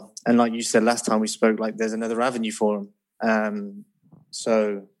as well. And like you said last time we spoke, like there's another avenue for them.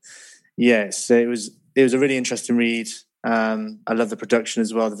 So yes, it was a really interesting read. I love the production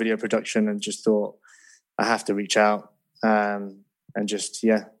as well, the video production, and just thought I have to reach out and just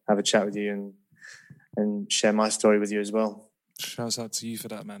have a chat with you and share my story with you as well. Shouts out to you for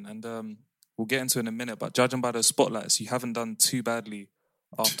that, man. And we'll get into it in a minute, but judging by the spotlights, you haven't done too badly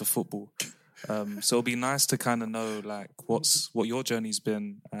after football. So it'll be nice to kind of know like what your journey's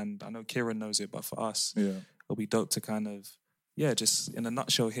been, and I know Kieran knows it, but for us, it'll be dope to kind of just in a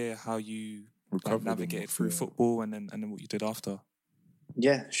nutshell here, how you navigated through yeah. football and then what you did after.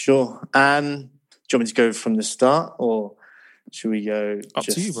 Yeah, sure. Do you want me to go from the start, or should we go? Up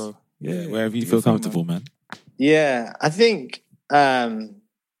to you, bro. Yeah, wherever you feel comfortable, man. Yeah, I think.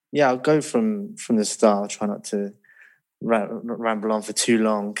 I'll go from the start. I'll try not to ramble on for too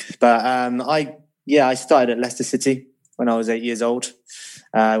long. But I started at Leicester City when I was 8 years old.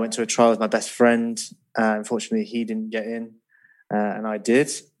 I went to a trial with my best friend. Unfortunately, he didn't get in, and I did.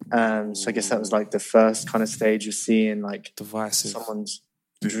 So I guess that was like the first kind of stage of seeing like divisive someone's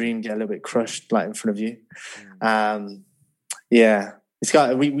dream get a little bit crushed, like in front of you. It's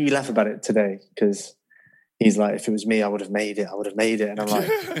got. We laugh about it today because he's like, if it was me, I would have made it. And I'm like,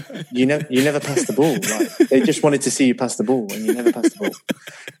 you never passed the ball. Like, they just wanted to see you pass the ball, and you never passed the ball.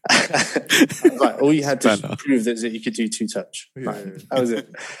 I was like, all you had to prove that you could do 2-touch. Like, that was it.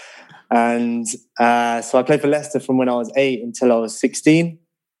 And so I played for Leicester from when I was 8 until I was 16.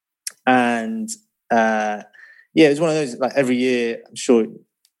 And it was one of those, like every year, I'm sure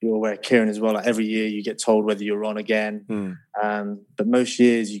you're aware, Kieran, as well, like every year you get told whether you're on again. But most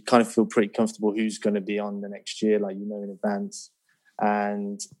years you kind of feel pretty comfortable who's going to be on the next year, like, in advance.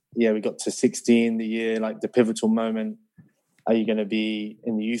 And we got to 16 the year, like the pivotal moment. Are you going to be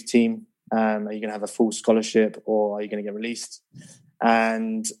in the youth team? Are you going to have a full scholarship, or are you going to get released?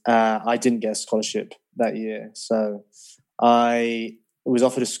 And I didn't get a scholarship that year. So I was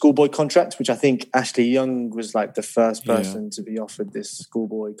offered a schoolboy contract, which I think Ashley Young was like the first person to be offered this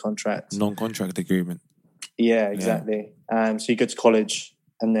schoolboy contract. Non-contract agreement. Yeah, exactly. So you go to college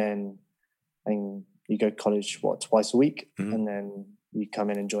and you go to college, twice a week? And then you come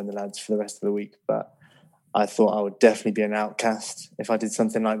in and join the lads for the rest of the week. But I thought I would definitely be an outcast if I did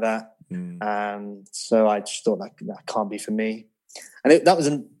something like that. So I just thought like, that can't be for me. And that was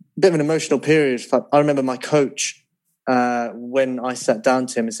a bit of an emotional period. I remember my coach, when I sat down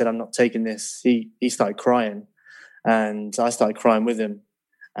to him and said, I'm not taking this, he started crying, and I started crying with him.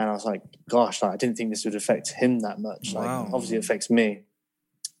 And I was like, gosh, I didn't think this would affect him that much. Wow. Like, obviously it affects me.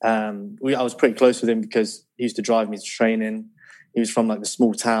 I was pretty close with him because he used to drive me to training. He was from like the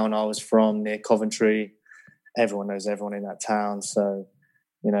small town I was from near Coventry. Everyone knows everyone in that town. So,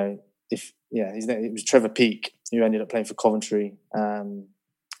 it was Trevor Peake, who ended up playing for Coventry.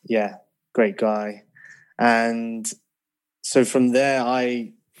 Great guy. And so from there,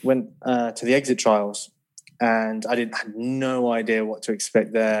 I went to the exit trials, and I had no idea what to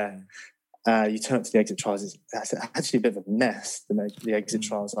expect there. You turn up to the exit trials; it's actually a bit of a mess. The exit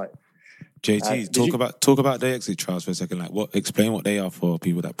trials, like JT, talk about the exit trials for a second. Like, explain what they are for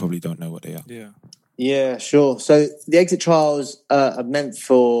people that probably don't know what they are. Yeah, sure. So the exit trials are meant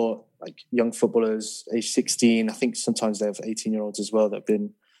for like young footballers, age 16. I think sometimes they have 18-year-olds as well that have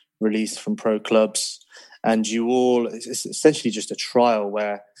been released from pro clubs. And it's essentially just a trial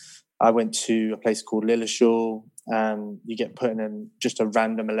where I went to a place called Lilleshall. You get put in just a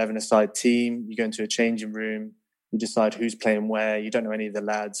random 11-a-side team. You go into a changing room. You decide who's playing where. You don't know any of the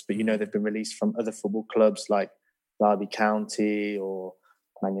lads, but they've been released from other football clubs like Derby County or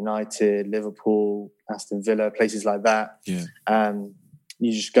Man United, Liverpool, Aston Villa, places like that.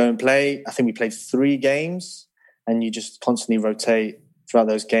 You just go and play. I think we played 3 games, and you just constantly rotate throughout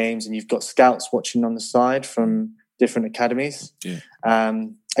those games, and you've got scouts watching on the side from different academies.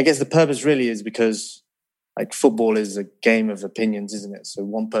 I guess the purpose really is because like football is a game of opinions, isn't it? So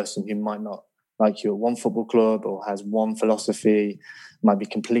one person who might not like you at one football club or has one philosophy might be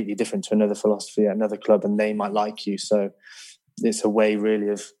completely different to another philosophy at another club, and they might like you. So it's a way really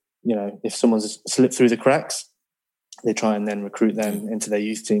of, if someone's slipped through the cracks, they try and then recruit them into their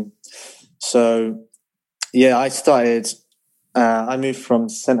youth team. So I started... I moved from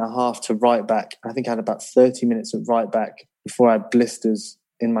centre-half to right-back. I think I had about 30 minutes at right-back before I had blisters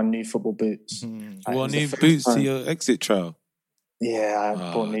in my new football boots. What, new boots to your exit trial? Yeah,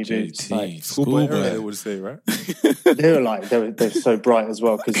 I bought new boots. Like, schoolboy era, they would say, right? They were so bright as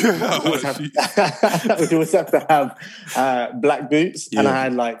well, because we always have to have black boots. And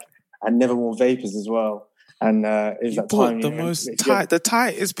I never wore vapors as well. And it was that time. The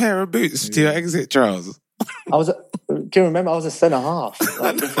tightest pair of boots to your exit trials. Can you remember? I was a centre-half.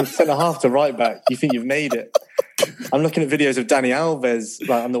 Like, from centre-half to right-back, you think you've made it. I'm looking at videos of Dani Alves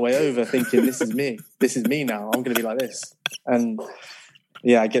like on the way over thinking, this is me. This is me now. I'm going to be like this. And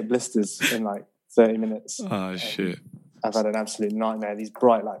I get blisters in like 30 minutes. Oh, shit. I've had an absolute nightmare. These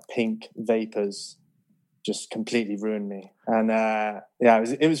bright like pink vapors just completely ruined me. And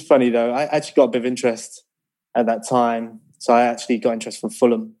it was funny though. I actually got a bit of interest at that time. So I actually got interest from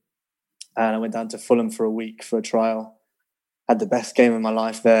Fulham. And I went down to Fulham for a week for a trial. Had the best game of my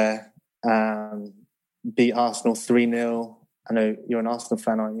life there. Beat Arsenal 3-0. I know you're an Arsenal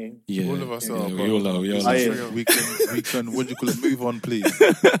fan, aren't you? Yeah, all of us are. We all are. We can. What do you call it? Move on, please.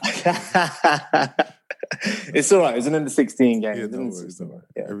 It's all right. It's an under-16 game. Yeah, no worries. No worries.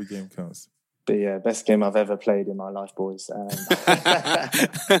 Yeah. Every game counts. But yeah, best game I've ever played in my life, boys.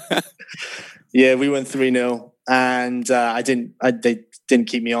 Yeah, we won 3-0, and they didn't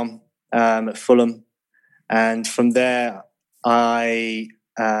keep me on at Fulham, and from there, it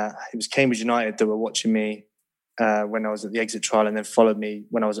was Cambridge United that were watching me when I was at the exit trial, and then followed me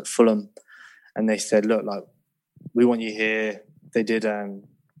when I was at Fulham, and they said, "Look, like, we want you here." They did. They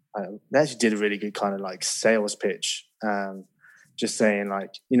actually did a really good kind of like sales pitch. Just saying,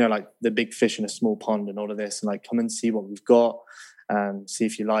 like, you know, like the big fish in a small pond and all of this, and like, come and see what we've got, see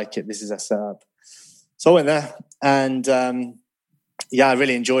if you like it. This is our setup. So I went there, and yeah, I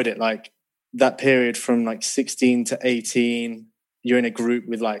really enjoyed it. Like that period from like 16 to 18, you're in a group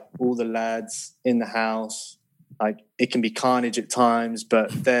with like all the lads in the house. Like it can be carnage at times,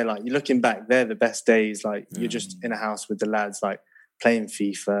 but they're like, you're looking back, they're the best days. Like you're just in a house with the lads, like playing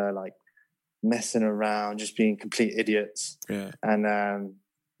FIFA, like messing around, just being complete idiots. Yeah. And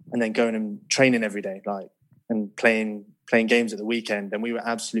then going and training every day, like, and playing games at the weekend. And we were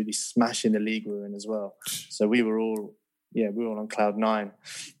absolutely smashing the league we were in as well. So we were all on cloud 9.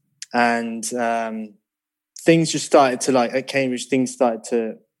 And things just started to, like, at Cambridge, things started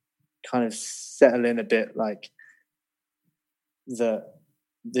to kind of settle in a bit. Like the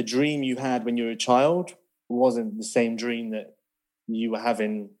dream you had when you were a child wasn't the same dream that you were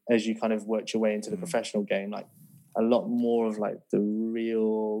having as you kind of worked your way into the professional game. Like a lot more of like the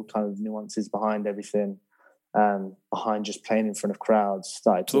real kind of nuances behind everything, behind just playing in front of crowds,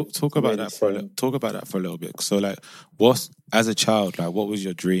 started talk about that for a little bit. So like, as a child, like, what was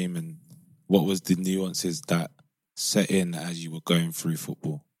your dream, and what was the nuances that set in as you were going through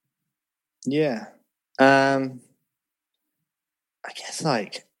football? Yeah, I guess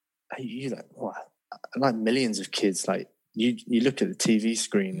like millions of kids, like you look at the TV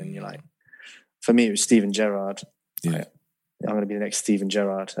screen and you're like, for me it was Steven Gerrard. Yeah, like, I'm going to be the next Steven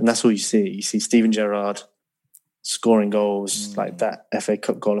Gerrard, and that's all you see. You see Steven Gerrard scoring goals, like that FA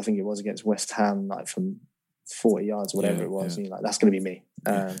Cup goal, I think it was against West Ham, like from 40 yards, whatever it was. And you're like, that's going to be me.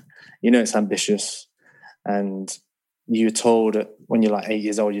 You know, it's ambitious, and you're told when you're like 8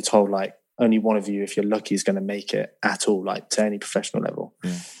 years old, you're told like only one of you, if you're lucky, is going to make it at all, like to any professional level.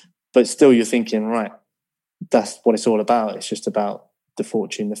 Yeah. But still, you're thinking, right, that's what it's all about. It's just about the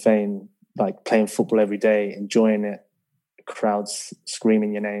fortune, the fame, like playing football every day, enjoying it, crowds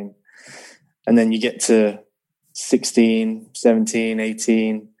screaming your name. And then you get to 16, 17,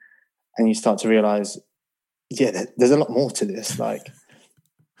 18, and you start to realize, yeah, there's a lot more to this. Like,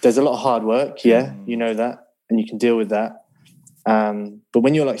 there's a lot of hard work, yeah, you know that, and you can deal with that. But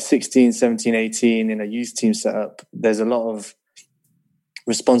when you're like 16, 17, 18 in a youth team setup, there's a lot of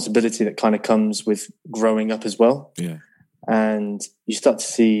responsibility that kind of comes with growing up as well. Yeah. And you start to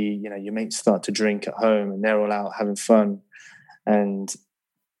see, you know, your mates start to drink at home and they're all out having fun. And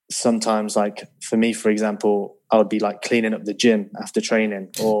sometimes, like for me, for example, I would be like cleaning up the gym after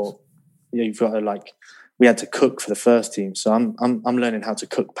training, or you've got to like, we had to cook for the first team. So I'm learning how to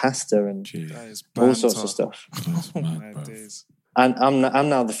cook pasta and all sorts of stuff. Oh my days. And I'm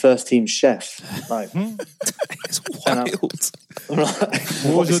now the first team chef. Like, it's wild. Like,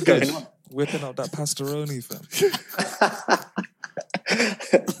 what was your dish? Whipping out that pastaroni, fam.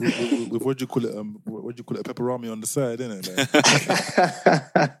 with what do you call it? What do you call it? A pepperoni on the side, innit?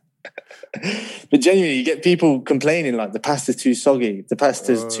 Like. But genuinely, you get people complaining like the pasta's too soggy, the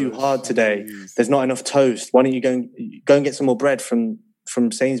pasta's too hard today. There's not enough toast. Why don't you go and get some more bread from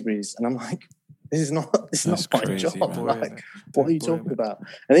Sainsbury's? And I'm like, this is not my crazy, job. Man. Like, what are you talking about?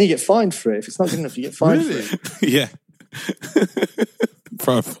 And then you get fined for it. If it's not good enough, you get fined for it. Yeah.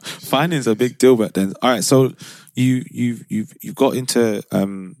 Bro, fining's a big deal back then. All right, so you've got into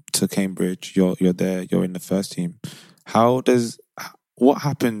to Cambridge. You're there. You're in the first team. What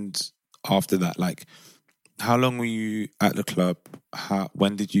happened after that? Like, how long were you at the club?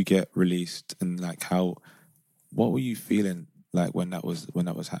 When did you get released? And like, what were you feeling like when that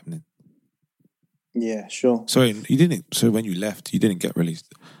was happening? Yeah, sure. Sorry, you didn't. So when you left, you didn't get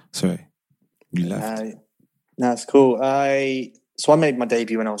released. Sorry, you left. That's cool. I made my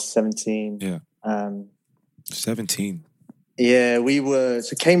debut when I was 17. Yeah. 17. Yeah,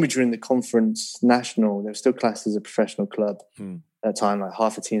 Cambridge were in the Conference National. They were still classed as a professional club at that time. Like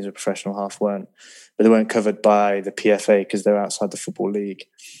half the teams were professional, half weren't. But they weren't covered by the PFA because they're outside the Football League.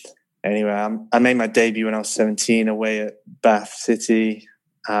 Anyway, I made my debut when I was 17 away at Bath City.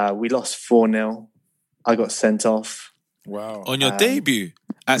 We lost 4-0. I got sent off. Wow. On your debut?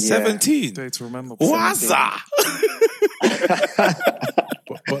 At 17? Day to remember. What's that?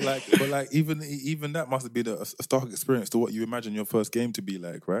 but like even that must have been a stark experience to what you imagine your first game to be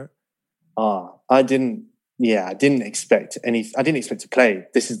like, right? I didn't expect to play.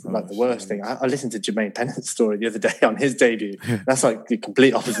 This is like the worst thing. I listened to Jermaine Pennant's story the other day on his debut. That's like the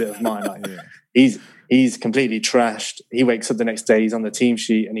complete opposite of mine. Like he's completely trashed. He wakes up the next day, he's on the team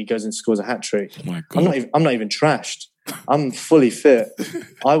sheet and he goes and scores a hat trick. Oh my God. I'm not even trashed. I'm fully fit.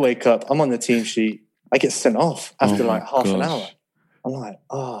 I wake up, I'm on the team sheet. I get sent off after like half an hour. I'm like,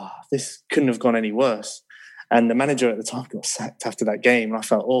 this couldn't have gone any worse. And the manager at the time got sacked after that game. And I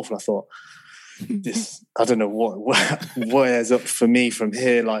felt awful. I thought, I don't know what is up for me from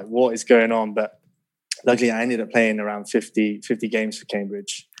here. Like, what is going on? But luckily, I ended up playing around 50 games for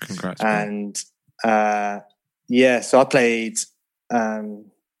Cambridge. Congrats. And so I played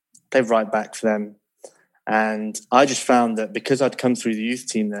right back for them. And I just found that because I'd come through the youth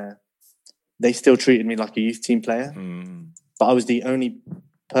team there, they still treated me like a youth team player. But I was the only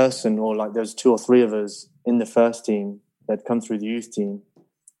person, or like there was 2 or 3 of us in the first team that had come through the youth team.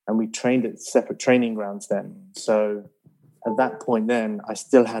 And we trained at separate training grounds then. So at that point then, I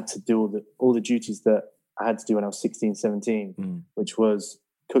still had to do all the duties that I had to do when I was 16, 17, which was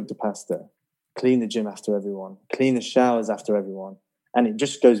cook the pasta, clean the gym after everyone, clean the showers after everyone. And it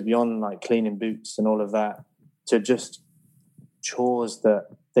just goes beyond like cleaning boots and all of that to just chores that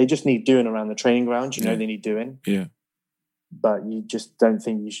they just need doing around the training ground. You know they need doing. Yeah. But you just don't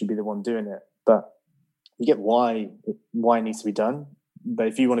think you should be the one doing it. But you get why it needs to be done. But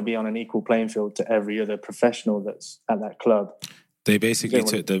if you want to be on an equal playing field to every other professional that's at that club. They basically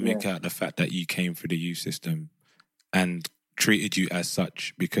took the mick out the fact that you came through the youth system and treated you as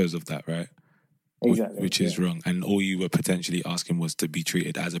such because of that, right? Exactly. Which is wrong. And all you were potentially asking was to be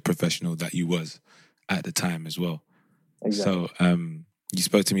treated as a professional that you was at the time as well. Exactly. So you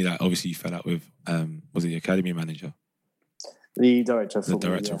spoke to me that obviously you fell out with, was it the academy manager? The director of football. The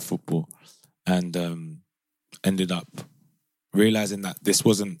director of football. And ended up realizing that this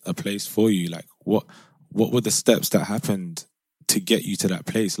wasn't a place for you. Like, what were the steps that happened to get you to that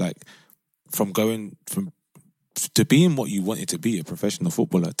place? Like, from going to being what you wanted to be, a professional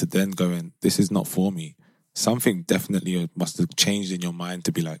footballer, to then going, this is not for me. Something definitely must have changed in your mind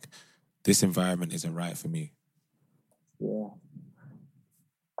to be like, this environment isn't right for me. Yeah.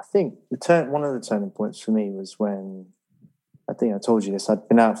 I think one of the turning points for me was when, I think I told you this, I'd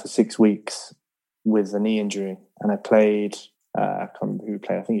been out for 6 weeks with a knee injury and I played, I can't remember who we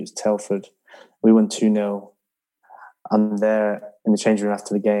played, I think it was Telford. We won 2-0. I'm there in the changing room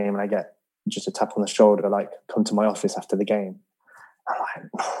after the game and I get just a tap on the shoulder, like, come to my office after the game. I'm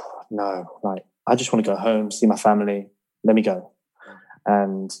like, no, like, I just want to go home, see my family, let me go.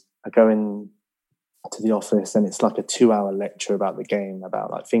 And I go in to the office and it's like a 2-hour lecture about the game,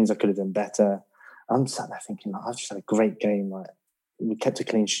 about like things I could have done better. I'm sat there thinking, like, I've just had a great game. Like, we kept a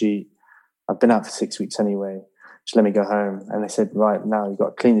clean sheet. I've been out for 6 weeks anyway. Just let me go home. And they said, right, now you've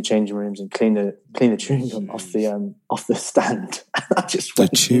got to clean the changing rooms and clean the chewing gum off the stand. And I just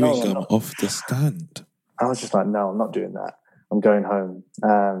went, chewing gum off the stand. I was just like, no, I'm not doing that. I'm going home.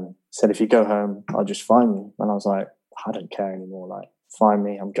 Said, if you go home, I'll just fine you. And I was like, I don't care anymore. Like, fine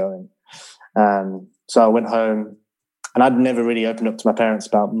me, I'm going. So I went home and I'd never really opened up to my parents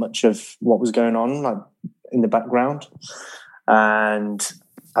about much of what was going on, like, in the background. And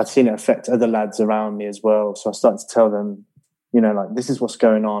I'd seen it affect other lads around me as well. So I started to tell them, you know, like, this is what's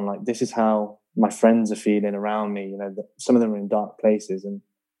going on. Like, this is how my friends are feeling around me. You know, some of them are in dark places. And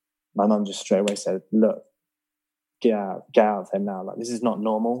my mum just straight away said, look, get out of there now. Like, this is not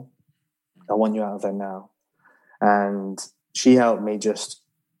normal. I want you out of there now. And she helped me just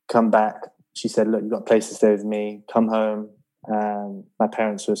come back. She said, look, you've got a place to stay with me. Come home. My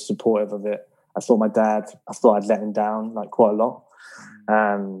parents were supportive of it. I thought I'd let him down, like, quite a lot.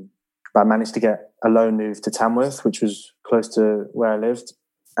 But I managed to get a loan move to Tamworth, which was close to where I lived,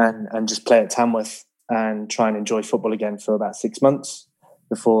 and just play at Tamworth and try and enjoy football again for about 6 months.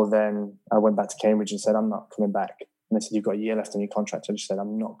 Before then, I went back to Cambridge and said, I'm not coming back. And they said, you've got a year left on your contract. I just said,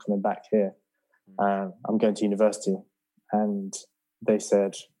 I'm not coming back here. I'm going to university. And they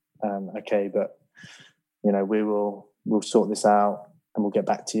said, okay, but, you know, we'll sort this out and we'll get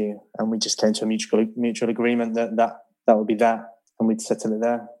back to you. And we just came to a mutual agreement that would be that. And we'd settle it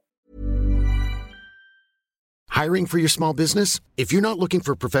there. Hiring for your small business? If you're not looking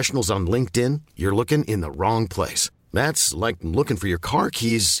for professionals on LinkedIn, you're looking in the wrong place. That's like looking for your car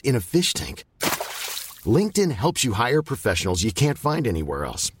keys in a fish tank. LinkedIn helps you hire professionals you can't find anywhere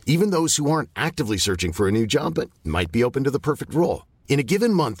else, even those who aren't actively searching for a new job but might be open to the perfect role. In a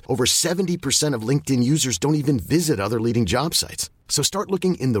given month, over 70% of LinkedIn users don't even visit other leading job sites. So start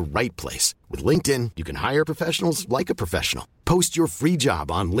looking in the right place. With LinkedIn, you can hire professionals like a professional. Post your free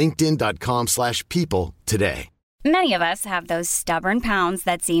job on linkedin.com/people today. Many of us have those stubborn pounds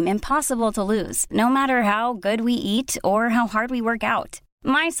that seem impossible to lose, no matter how good we eat or how hard we work out.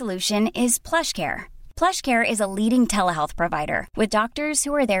 My solution is PlushCare. PlushCare is a leading telehealth provider with doctors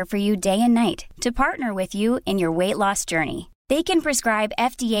who are there for you day and night to partner with you in your weight loss journey. They can prescribe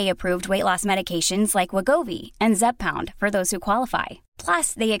FDA-approved weight loss medications like Wegovy and Zepbound for those who qualify.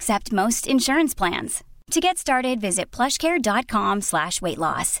 Plus, they accept most insurance plans. To get started, visit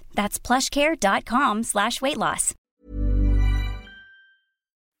plushcare.com/weightloss. That's plushcare.com/weightloss.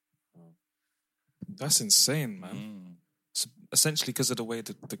 That's insane, man. So essentially, because of the way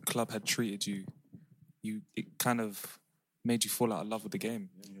that the club had treated you, it kind of made you fall out of love with the game.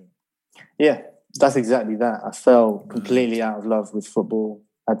 Yeah, that's exactly that. I fell completely out of love with football.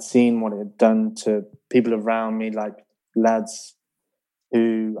 I'd seen what it had done to people around me, like lads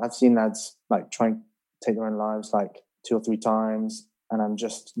I've seen lads like try and take their own lives like 2 or 3 times. And I'm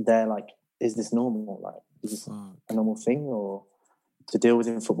just there like, is this normal? Like, is this a normal thing or to deal with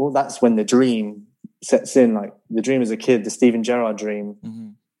in football? That's when the dream sets in, like the dream as a kid, the Steven Gerrard dream.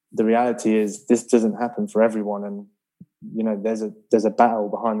 Mm-hmm. The reality is this doesn't happen for everyone. And, you know, there's a battle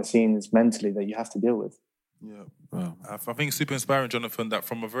behind the scenes mentally that you have to deal with. Yeah, wow. I think it's super inspiring, Jonathan, that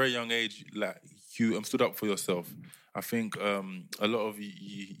from a very young age, like you stood up for yourself. I think a lot of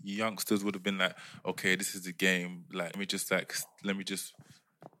youngsters would have been like, okay, this is the game. Like, let me just stick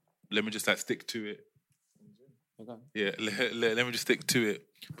to it. Okay. Yeah, let me just stick to it.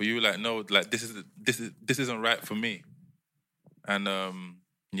 But you were like, no, like this isn't right for me. And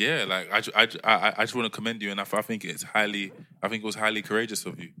yeah, like I just want to commend you, and I think it was highly courageous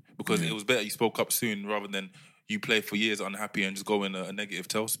of you, because it was better you spoke up soon rather than you play for years unhappy and just go in a negative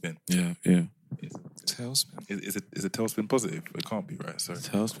tailspin. Yeah. Tailspin. Is a tailspin positive? It can't be, right? Sorry.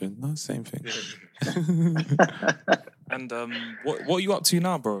 Tailspin, no, same thing. And what are you up to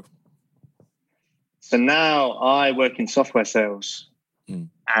now, bro? So now I work in software sales,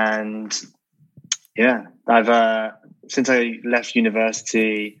 and yeah, I've since I left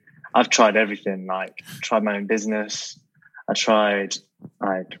university, I've tried everything. Like, tried my own business. I tried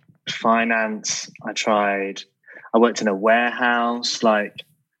like finance. I worked in a warehouse, like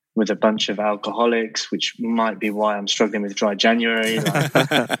with a bunch of alcoholics, which might be why I'm struggling with dry January. Like,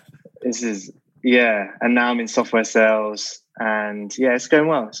 and now I'm in software sales, and yeah, it's going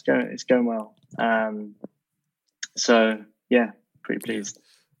well. It's going well. So yeah, pretty pleased.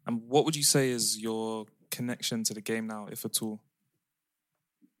 And what would you say is your connection to the game now, if at all?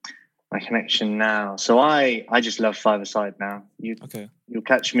 My connection now. So I just love five-a-side now. You'll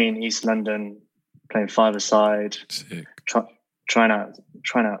catch me in East London playing five-a-side, trying out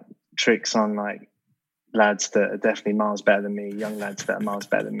tricks on like lads that are definitely miles better than me, young lads that are miles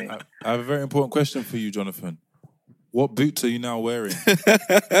better than me. I have a very important question for you, Jonathan. What boots are you now wearing?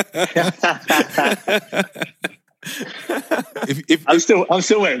 I'm still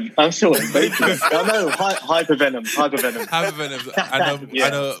wearing boots. I know, hypervenom. I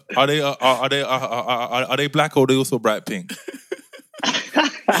know. Are they black or are they also bright pink?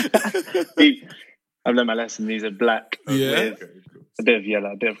 I've learned my lesson. These are black with a bit of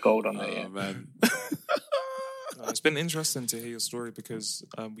yellow, a bit of gold on there. Yeah. Man. It's been interesting to hear your story, because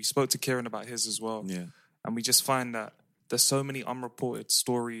we spoke to Kieran about his as well. Yeah. And we just find that there's so many unreported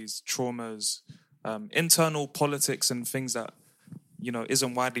stories, traumas, internal politics and things that, you know,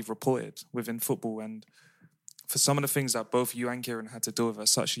 isn't widely reported within football. And for some of the things that both you and Kieran had to deal with at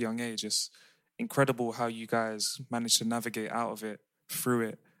such a young age, it's incredible how you guys managed to navigate out of it, through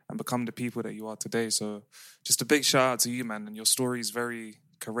it, and become the people that you are today. So just a big shout out to you, man. And your story is very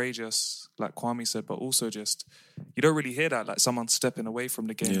courageous, like Kwame said, but also just, you don't really hear that, like someone stepping away from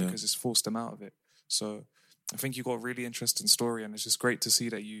the game because it's forced them out of it. So I think you've got a really interesting story, and it's just great to see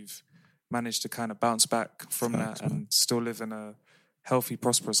that you've managed to kind of bounce back from that and still live in a healthy,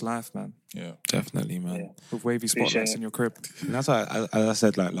 prosperous life, man. Yeah, definitely, man. Yeah. With wavy spotlights in your crib. And that's why, as I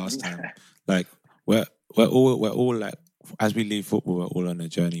said like last time, like we're all like, as we leave football, we're all on a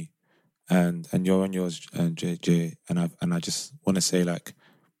journey, and you're on yours, and JJ, and I just want to say, like,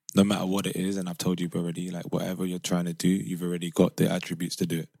 no matter what it is, and I've told you already, like whatever you're trying to do, you've already got the attributes to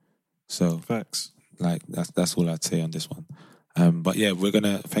do it. So facts. Like that's all I'd say on this one. But yeah, we're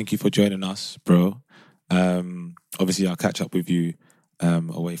gonna thank you for joining us, bro. Obviously, I'll catch up with you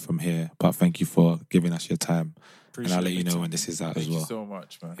away from here, but thank you for giving us your time. Appreciate, and I'll let you know when this is out as well. Thank you so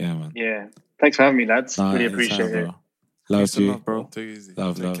much, man. Yeah, man. Yeah, thanks for having me, lads. Really appreciate it. Love you, love, bro. Take it easy.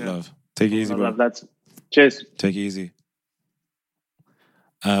 Love. Take it easy, bro. Love, lads. Cheers. Take it easy.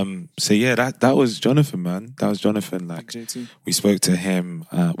 So yeah, that was Jonathan, man. That was Jonathan. Like, JT. we spoke to him.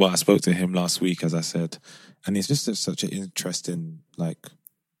 I spoke to him last week, as I said, and it's just such an interesting, like,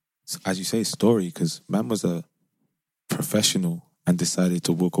 as you say, story, because man was a professional and decided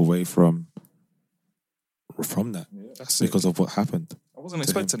to walk away from that because of what happened. I wasn't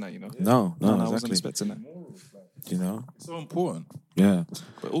expecting that, you know. No, exactly. I wasn't expecting that. You know, It's so important. yeah,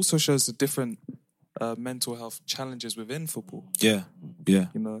 But it also shows the different mental health challenges within football. yeah. You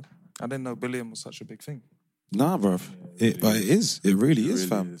know, I didn't know bullying was such a big thing. Nah, bruv. But it is. It really is,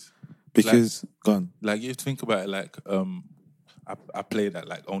 fam. is. Because gone. Like, you think about it, like, I played at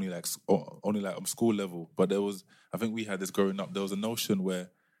like only school level, but I think we had this growing up. There was a notion where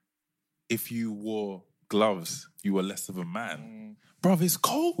if you wore gloves, you were less of a man. Bruv, it's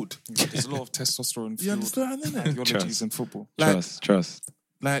cold. There's a lot of testosterone. You understand, innit? Ideologies in football. Like, Trust.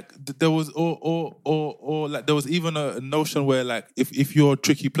 Like, there was, or like, there was even a notion where, like, if you're a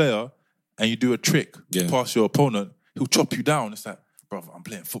tricky player and you do a trick past your opponent, he'll chop you down. It's like, bro, I'm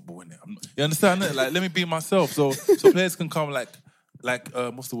playing football, innit? You understand that? Like, let me be myself. So players can come like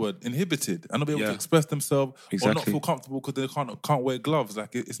what's the word? Inhibited, and not be able to express themselves or not feel comfortable because they can't wear gloves.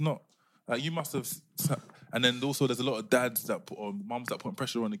 Like, it's not like you must have. And then also, there's a lot of dads or mums that put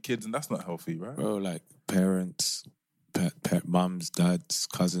pressure on the kids, and that's not healthy, right? Bro, like parents, mums, dads,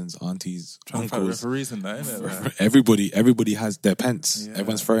 cousins, aunties, uncles, referees and that, innit? Like, everybody has their pence. Yeah.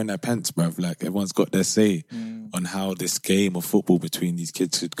 Everyone's throwing their pence, bruv. Like, everyone's got their say on how this game of football between these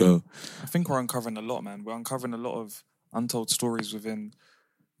kids should go. I think we're uncovering a lot, man. We're uncovering a lot of untold stories within.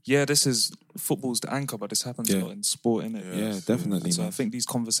 Yeah, this is football's the anchor, but this happens a lot in sport, innit? Yeah, definitely. And so I think these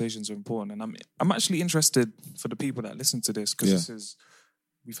conversations are important, and I'm actually interested for the people that listen to this, because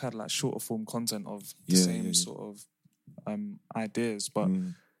we've had like shorter form content of the same sort of ideas, but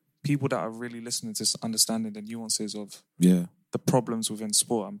people that are really listening to this, understanding the nuances of the problems within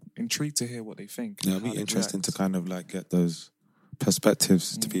sport. I'm intrigued to hear what they think. Yeah, it'll be interesting to kind of like get those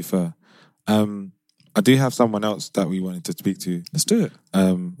perspectives, to be fair. I do have someone else that we wanted to speak to. Let's do it.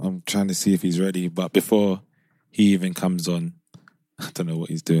 I'm trying to see if he's ready, but before he even comes on, I don't know what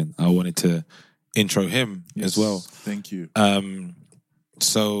he's doing. I wanted to intro him as well. Thank you.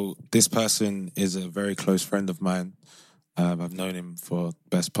 So this person is a very close friend of mine. I've known him for the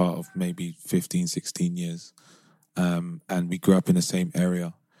best part of maybe 15, 16 years. And we grew up in the same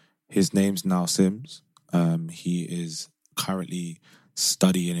area. His name's Niall Sims. He is currently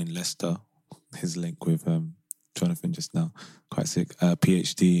studying in Leicester. His link with Jonathan just now, quite sick.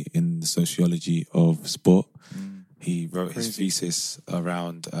 PhD in the sociology of sport. He wrote his thesis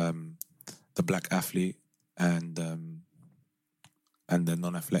around the black athlete and the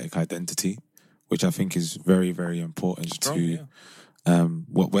non-athletic identity, which I think is very, very important to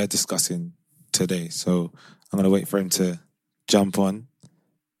what we're discussing today. So I'm going to wait for him to jump on.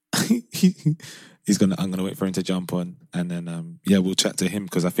 I'm going to wait for him to jump on, and then we'll chat to him,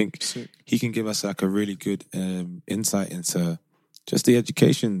 because I think he can give us like a really good insight into just the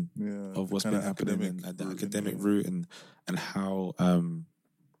education of what's been happening and the academic route and how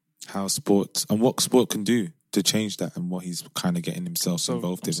sports and what sport can do to change that, and what he's kind of getting himself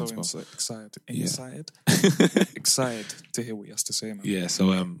involved in as well. Excited to hear what he has to say, man. Yeah, so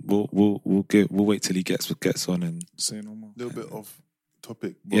we'll wait till he gets on and say no more. A little bit off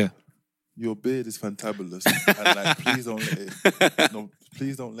topic. But your beard is fantabulous, and like,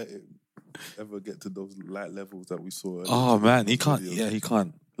 please don't let it ever get to those light levels that we saw. Oh man, he can't. Yeah, he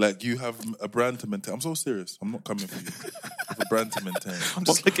can't. Like, you have a brand to maintain. I'm so serious. I'm not coming for you. You have a brand to maintain. I'm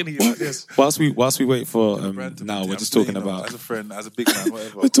just looking at you like this. Whilst we wait for now, we're just talking about as a friend, as a big man,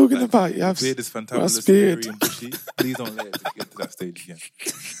 whatever. We're talking about your beard is fantabulous, hairy and bushy. Please don't let it get to that stage again.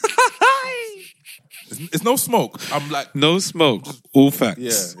 It's no smoke. I'm like, no smoke. All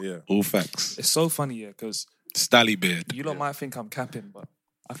facts. Yeah. All facts. It's so funny, because Stally beard. You lot might think I'm capping, but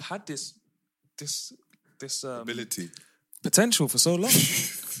I've had this ability, potential for so long.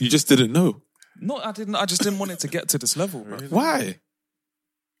 You just didn't know. No, I didn't. I just didn't want it to get to this level, bro. Why?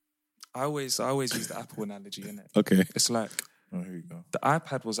 I always use the Apple analogy, innit? Okay. It's like, here you go. The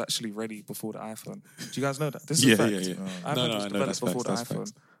iPad was actually ready before the iPhone. Do you guys know that? This is a fact. Yeah. iPad was developed before the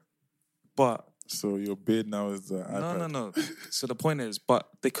iPhone. But so your beard now is the iPad. No. So the point is, but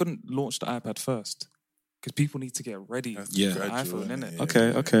they couldn't launch the iPad first, because people need to get ready for the iPhone, innit?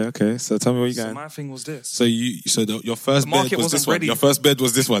 Okay. So tell me what you got. So my thing was this. So your first beard was this one. Your first beard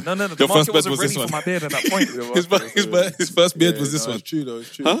was this one. No. The market wasn't ready for my beard at that point. His first beard was this one. It's true though.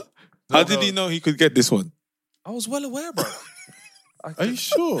 It's true. Huh? How did he know he could get this one? I was well aware, bro. Are you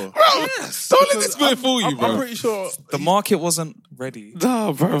sure? Bro, yes. Don't let this man fool you, bro. I'm pretty sure the market wasn't ready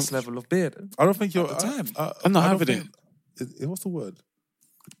for this level of beard. I don't think you're at the time. I'm not having it. What's the word?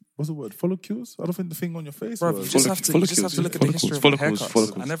 what's the word? Follicles? I don't think the thing on your face. Bro, was. you just have to look at the history of my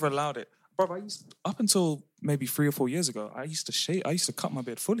haircuts. I never allowed it. Bro, up until maybe 3 or 4 years ago, I used to cut my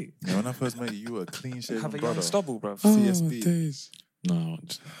beard fully. Yeah, when I first met you were a clean shaven have a brother. young stubble, bro. CSB. Days. No.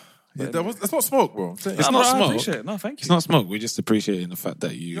 Yeah, that's not smoke, bro. It's not smoke. I appreciate it. No, thank you. It's not smoke. We're just appreciating the fact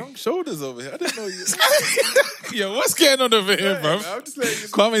that you... Young shoulders over here. I didn't know you... Yo, what's going on over here, bro? I'm just letting you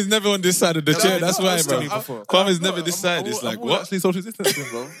know. Kwame's never on this side of the chair. That's why, bro. Kwame's never this side. It's like, what? Actually social distancing,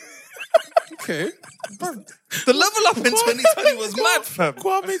 bro. Okay. The level up in 2020 was mad, fam.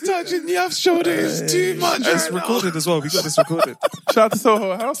 Kwame touching Yaf's shoulder is too much. It's recorded as well. We got this recorded. Shout out to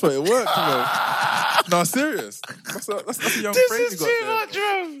Soho House, where it worked, bro. No, serious. That's a young frame you got there. Much,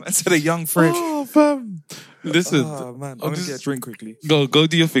 bro. I said a young French. Oh, fam. Listen. Oh, man. I'm going to get a drink quickly. Go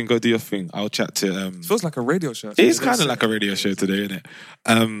do your thing. Go do your thing. I'll chat to... It feels like a radio show. It is kind of like a radio show today, isn't it?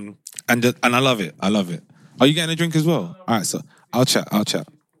 And I love it. I love it. Are you getting a drink as well? All right, so I'll chat.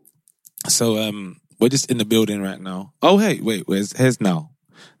 So we're just in the building right now. Oh, hey, wait, here's Now.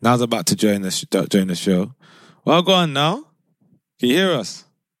 Now's about to join the show. Well, go on now. Can you hear us?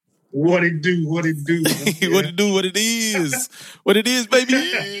 What it do? What it is. What it is,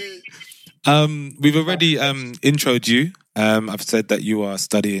 baby. We've already introed you. I've said that you are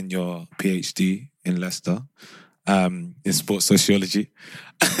studying your PhD in Leicester in sports sociology.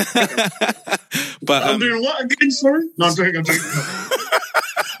 But I'm doing what again? Sorry? No, I'm joking.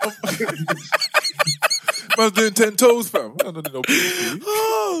 I was doing 10 toes, fam. I don't know.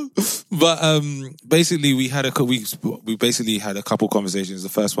 But basically, we basically had a couple conversations. The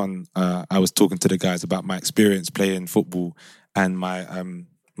first one, I was talking to the guys about my experience playing football and my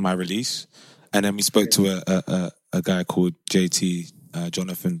release, and then we spoke to a guy called JT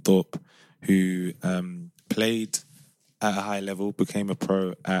Jonathan Thorpe, who played at a high level, became a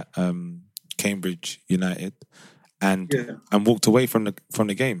pro at Cambridge United, and walked away from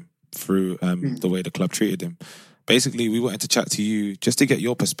the game through the way the club treated him. Basically, we wanted to chat to you just to get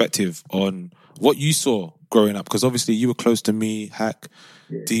your perspective on what you saw growing up, because obviously you were close to me, Hack,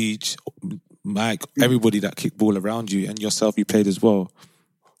 Deej, Mike, everybody that kicked ball around you, and yourself, you played as well,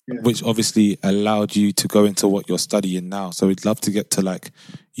 which obviously allowed you to go into what you're studying now. So we'd love to get to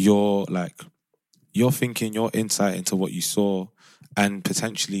your thinking, your insight into what you saw, and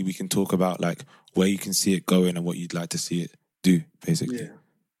potentially we can talk about where you can see it going and what you'd like to see it do, basically.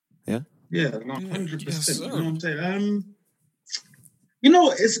 Yeah, 100%. You know what I'm saying?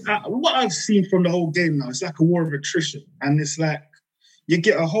 It's what I've seen from the whole game now. It's like a war of attrition, and it's like you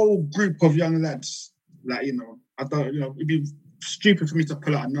get a whole group of young lads. It'd be stupid for me to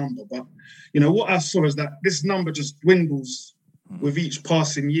pull out a number, but what I saw is that this number just dwindles with each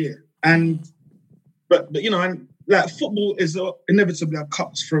passing year, But football is inevitably a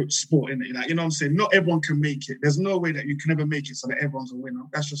cutthroat sport, isn't it? You know what I'm saying? Not everyone can make it. There's no way that you can ever make it so that everyone's a winner.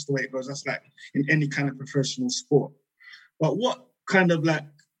 That's just the way it goes. That's like in any kind of professional sport. But what kind of my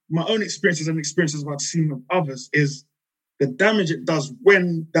own experiences and experiences I've seen with others is the damage it does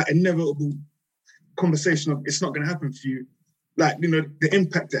when that inevitable conversation of it's not going to happen for you. The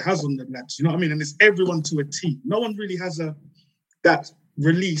impact it has on the lads. You know what I mean? And it's everyone to a T. No one really has that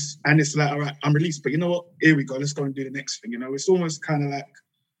release, and it's like, all right, I'm released, but you know what? Here we go. Let's go and do the next thing. It's almost kind of like,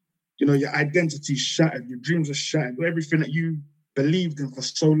 your identity's shattered, your dreams are shattered, everything that you believed in for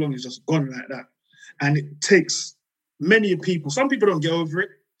so long is just gone like that. And it takes many people. Some people don't get over it.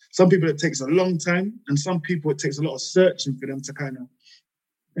 Some people it takes a long time, and some people it takes a lot of searching for them to kind of,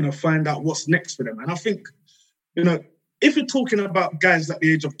 find out what's next for them. And I think, if you're talking about guys at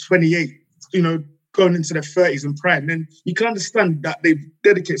the age of 28, going into their 30s and prime, then you can understand that they've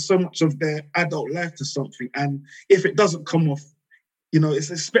dedicated so much of their adult life to something. And if it doesn't come off, it's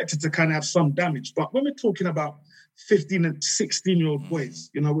expected to kind of have some damage. But when we're talking about 15 and 16-year-old boys,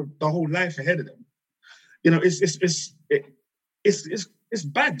 with the whole life ahead of them, it's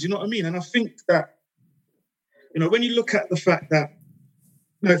bad. Do you know what I mean? And I think that, when you look at the fact that,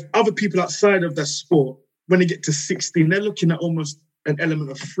 if other people outside of their sport, when they get to 16, they're looking at almost an element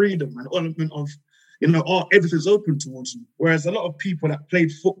of freedom, an element of, everything's open towards them. Whereas a lot of people that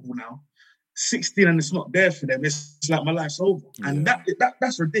played football now, 16 and it's not there for them, it's like my life's over. Yeah. And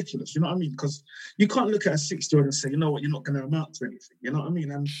that's ridiculous, you know what I mean? Because you can't look at a 60-year-old and say, you know what, you're not going to amount to anything, you know what I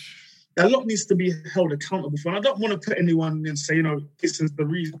mean? And a lot needs to be held accountable for. And I don't want to put anyone and say, this is the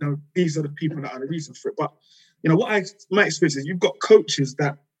reason, these are the people that are the reason for it. But, my experience is you've got coaches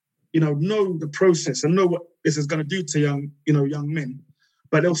that, know the process and know what this is going to do to young men.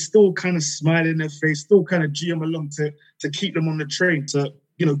 But they'll still kind of smile in their face, still kind of G them along to keep them on the train, to,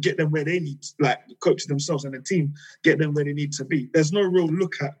 get them where they need, like the coaches themselves and the team, get them where they need to be. There's no real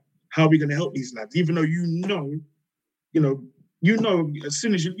look at how we're going to help these lads, even though you know, as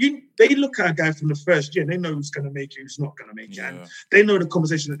soon as they look at a guy from the first year, they know who's going to make it, who's not going to make it. And they know the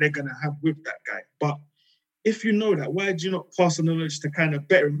conversation that they're going to have with that guy. But if you know that, why do you not pass on the knowledge to kind of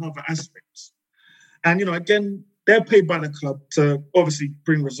better in other aspects? And, you know, again, they're paid by the club to obviously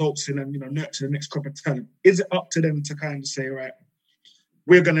bring results in and, you know, nurture the next crop of talent. Is it up to them to kind of say, right,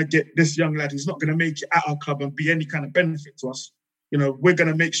 we're going to get this young lad who's not going to make it at our club and be any kind of benefit to us? You know, we're going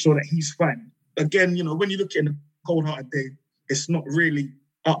to make sure that he's fine. Again, you know, when you look at the cold-hearted day, it's not really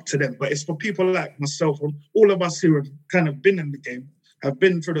up to them. But it's for people like myself and all of us who have kind of been in the game, have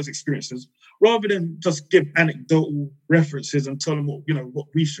been through those experiences, rather than just give anecdotal references and tell them what, you know, what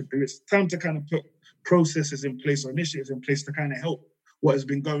we should do. It's time to kind of put processes in place or initiatives in place to kind of help what has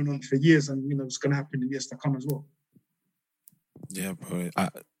been going on for years and, you know, it's going to happen in years to come as well. Yeah, bro.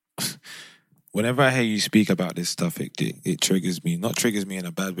 Whenever I hear you speak about this stuff, it triggers me. Not triggers me in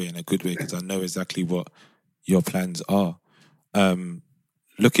a bad way, in a good way, because I know exactly what your plans are.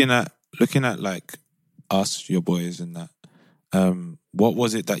 Looking at like us, your boys, and that. What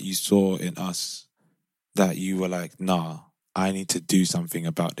was it that you saw in us that you were like, nah, I need to do something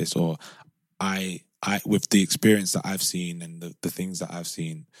about this, or I with the experience that I've seen and the things that I've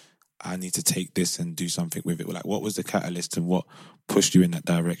seen, I need to take this and do something with it. Like, what was the catalyst and what pushed you in that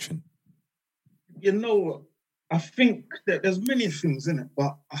direction? You know, I think that there's many things in it,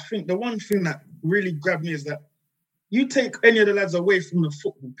 but I think the one thing that really grabbed me is that you take any of the lads away from the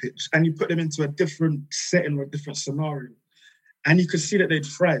football pitch and you put them into a different setting or a different scenario, and you could see that they'd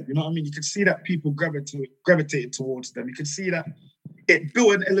thrive. You know what I mean? You could see that people gravitated towards them. You could see that it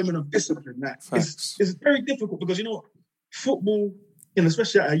built an element of discipline. That it's very difficult because, you know, football, you know,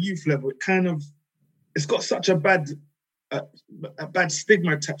 especially at a youth level, it's got such a bad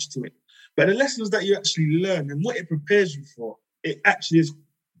stigma attached to it. But the lessons that you actually learn and what it prepares you for, it actually is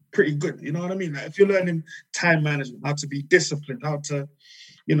pretty good. You know what I mean? Like if you're learning time management, how to be disciplined, how to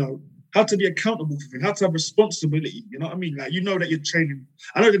be accountable for things, how to have responsibility. You know what I mean? Like, you know that you're training.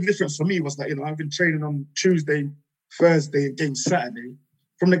 I know the difference for me was that, you know, I've been training on Tuesday, Thursday, and game Saturday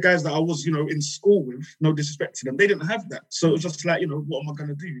from the guys that I was, you know, in school with. No disrespect to them, they didn't have that. So it was just like, you know, what am I going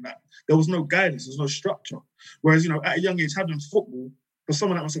to do? Like, there was no guidance, there's no structure. Whereas, you know, at a young age, having football, for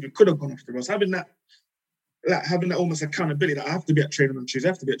someone like myself, it could have gone off the rails. Having that almost accountability that I have to be at training on Tuesday,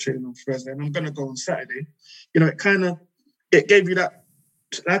 I have to be at training on Thursday, and I'm going to go on Saturday. You know, it gave you that,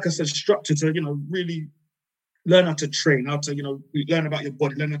 like I said, structure to, you know, really learn how to train, how to, you know, learn about your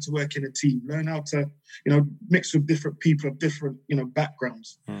body, learn how to work in a team, learn how to, you know, mix with different people of different, you know,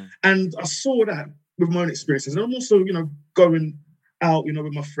 backgrounds. And I saw that with my own experiences. And I'm also, you know, going out, you know,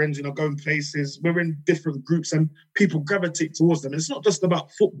 with my friends, you know, going places. We're in different groups and people gravitate towards them. And it's not just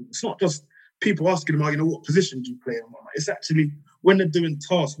about football. It's not just people asking them, you know, what position do you play? It's actually when they're doing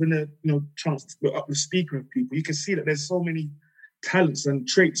tasks, when they're, you know, chance to go up with speaking with people, you can see that there's so many talents and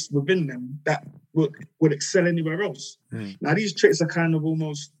traits within them that would excel anywhere else. Now, these traits are kind of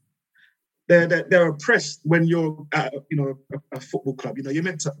almost, they're oppressed when you're at, you know, a football club. You know, you're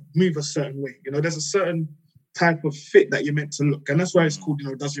meant to move a certain way. You know, there's a certain type of fit that you're meant to look. And that's why it's called, you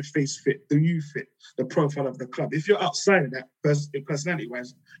know, does your face fit? Do you fit the profile of the club? If you're outside of that,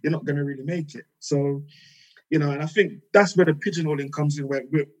 personality-wise, you're not going to really make it. So, you know, and I think that's where the pigeonholing comes in, where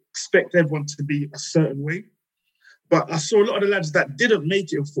we expect everyone to be a certain way. But I saw a lot of the lads that didn't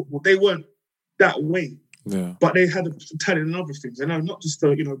make it in football. They weren't that way. Yeah. But they had a talent in other things. And not just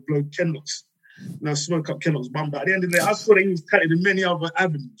to, you know, blow Kenlock's, you know, smoke up Kenlock's bum. But at the end of the day, I saw that he was talented in many other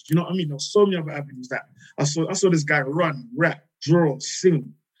avenues. You know what I mean? There were so many other avenues that I saw this guy run, rap, draw,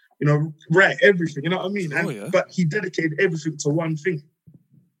 sing, you know, write everything. You know what I mean? And, but he dedicated everything to one thing.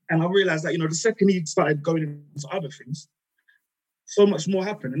 And I realized that, you know, the second he started going into other things, so much more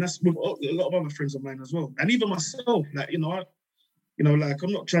happened. And that's with a lot of other friends of mine as well. And even myself, like, you know, like,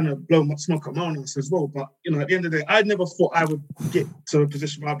 I'm not trying to blow my smoke up my own ass as well, but, you know, at the end of the day, I never thought I would get to a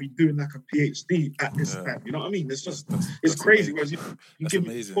position where I'd be doing like a PhD at this time. You know what I mean? It's just, it's crazy. Whereas you give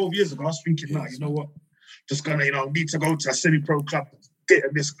me 12 years ago, I was thinking, you know what, just gonna, you know, need to go to a semi-pro club, get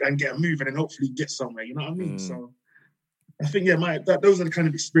this and get a move and then hopefully get somewhere. You know what I mean? So I think, those are the kind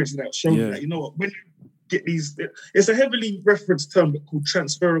of experiences that show me that, you know what, when you get these, it's a heavily referenced term called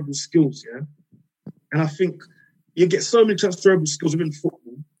transferable skills, yeah? And I think you get so many transferable skills within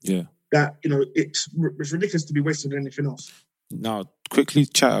football that, you know, it's ridiculous to be wasted on anything else. Now, quickly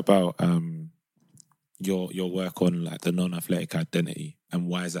chat about your work on like the non-athletic identity and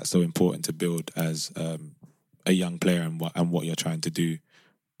why is that so important to build as a young player and what you're trying to do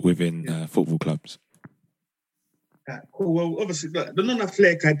within football clubs. Cool. Well, obviously, the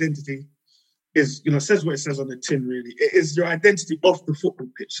non-athletic identity is, you know, says what it says on the tin, really. It is your identity off the football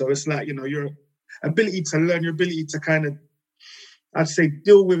pitch. So it's like, you know, your ability to learn, your ability to kind of I'd say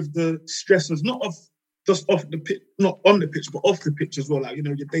deal with the stresses, not just off the pitch, not on the pitch, but off the pitch as well. Like,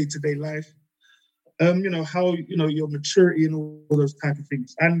 your day-to-day life, how, your maturity and all those type of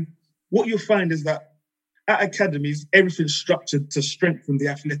things. And what you'll find is that at academies, everything's structured to strengthen the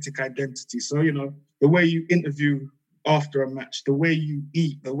athletic identity. So, the way you interview after a match, the way you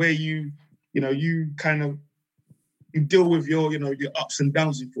eat, the way you deal with your ups and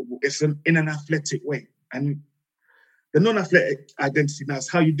downs in football. It's in an athletic way. And the non-athletic identity now is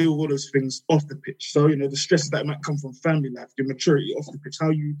how you deal with all those things off the pitch. So, the stresses that might come from family life, your maturity off the pitch,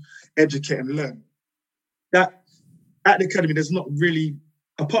 how you educate and learn. That at the academy, there's not really,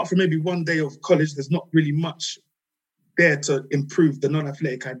 apart from maybe one day of college, there's not really much there to improve the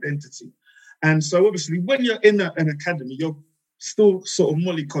non-athletic identity. And so obviously when you're in an academy, you're still sort of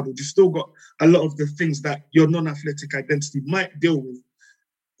mollycoddled. You've still got a lot of the things that your non-athletic identity might deal with,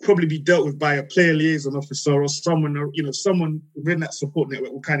 probably be dealt with by a player liaison officer or someone within that support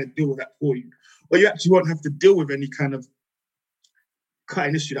network will kind of deal with that for you. Or you actually won't have to deal with any kind of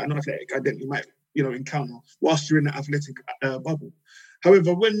cutting issue that a non-athletic identity might, encounter whilst you're in that athletic bubble.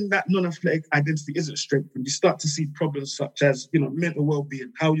 However, when that non-athletic identity isn't strengthened, you start to see problems such as, mental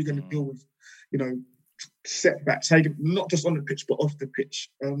well-being, how you're going to deal with, setbacks, how you, not just on the pitch, but off the pitch.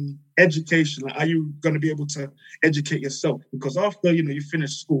 Education, like, are you going to be able to educate yourself? Because after, you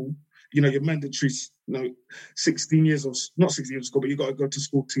finish school, your mandatory, 16 years or not 16 years of school, but you got to go to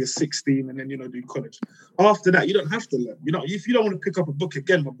school till you're 16 and then, do college. After that, you don't have to learn. If you don't want to pick up a book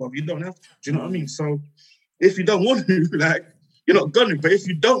again, my brother, you don't have to. Do you know what I mean? So if you don't want to, you're not going to. But if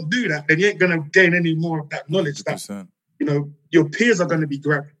you don't do that, then you ain't going to gain any more of that knowledge 100%. that, your peers are going to be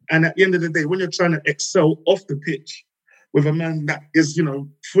grabbing. And at the end of the day, when you're trying to excel off the pitch with a man that is,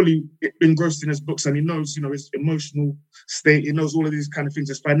 fully engrossed in his books and he knows, his emotional state, he knows all of these kind of things,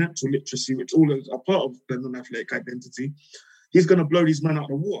 his financial literacy, which all are part of the non-athletic identity, he's going to blow these men out of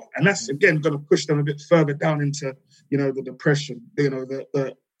the water. And that's, again, going to push them a bit further down into, the depression,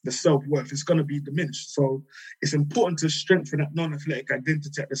 the self-worth. It's going to be diminished. So it's important to strengthen that non-athletic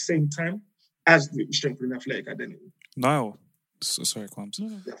identity at the same time as strengthening athletic identity. Niall, sorry, Kwams.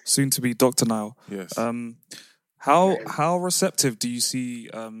 Soon to be Dr. Niall. Yes. How receptive do you see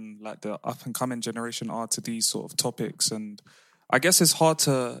the up and coming generation are to these sort of topics? And I guess it's hard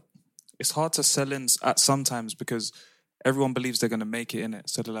to sell in at sometimes because everyone believes they're going to make it in it.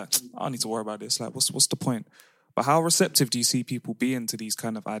 So they're like, I don't need to worry about this. Like, what's the point? But how receptive do you see people being to these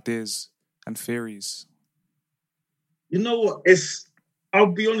kind of ideas and theories? You know what?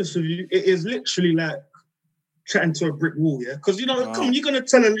 I'll be honest with you, it is literally like chatting to a brick wall, yeah? Because, come on, you're going to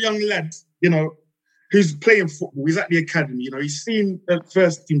tell a young lad, who's playing football, he's at the academy, he's seen the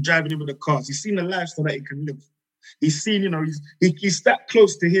first team driving him with the cars, he's seen the lifestyle that he can live. He's seen, he's that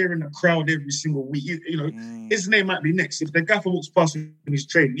close to hearing the crowd every single week. His name might be next. If the gaffer walks past him in his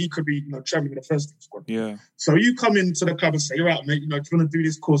training, he could be, traveling with the first team squad. Yeah. So you come into the club and say, you're out, mate, if you want to do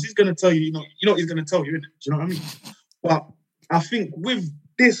this course, he's going to tell you, you know what he's going to tell you, innit? Do you know what I mean? But I think with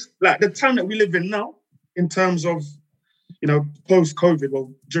this, like the time that we live in now, in terms of, post-COVID,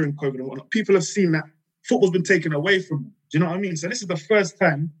 well, during COVID and whatnot, people have seen that football's been taken away from them. Do you know what I mean? So this is the first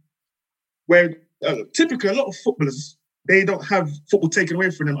time where typically a lot of footballers, they don't have football taken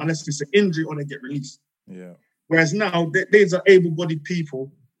away from them unless it's an injury or they get released. Yeah. Whereas now, these are able-bodied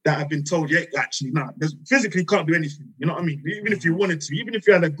people that have been told, yeah, actually, physically can't do anything. You know what I mean? Even if you wanted to, even if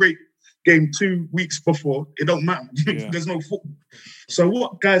you had a great game 2 weeks before, it don't matter. Yeah. There's no football. So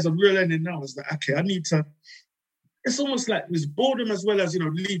what guys are realizing now is that, okay, I need to, it's almost like this boredom as well as,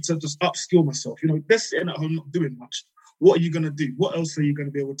 need to just upskill myself. They're sitting at home not doing much. What are you going to do? What else are you going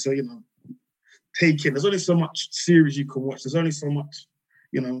to be able to, take in? There's only so much series you can watch. There's only so much,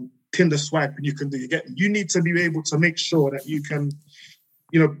 Tinder swiping you can do. You need to be able to make sure that you can,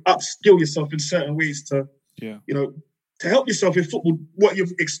 upskill yourself in certain ways to, to help yourself in football, what you're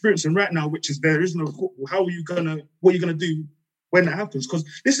experiencing right now, which is there is no football. What are you going to do when that happens? Because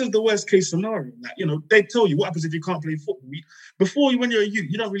this is the worst case scenario. Like, they tell you what happens if you can't play football. Before, when you're a youth,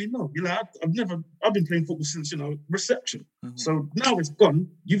 you don't really know. I've been playing football since, reception. Mm-hmm. So now it's gone.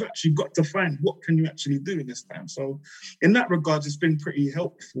 You've actually got to find what can you actually do in this time. So in that regard, it's been pretty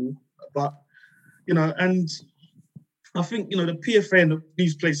helpful. But, and I think, the PFA and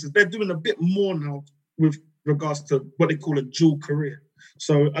these places, they're doing a bit more now with regards to what they call a dual career.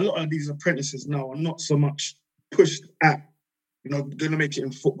 So a lot of these apprentices now are not so much pushed at, going to make it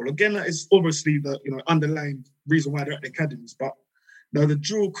in football. Again, that is obviously the, underlying reason why they're at the academies. But, the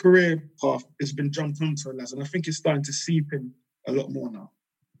dual career path has been jumped onto, lads, and I think it's starting to seep in a lot more now.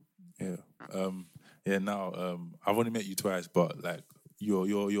 Yeah. Now, I've only met you twice, but, like,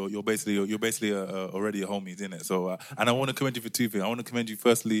 you're basically already a homie, isn't it? So and I want to commend you for two things. I want to commend you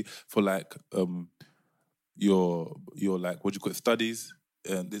firstly for like your like what do you call it, studies.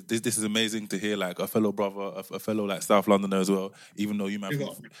 And this is amazing to hear, like a fellow brother, a fellow like South Londoner as well. Even though you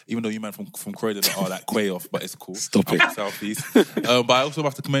man from Croydon are like way off, but it's cool. Stop it, South East. But I also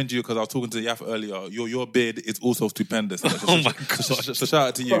have to commend you because I was talking to Yaf earlier. Your beard is also stupendous. Oh my god! So shout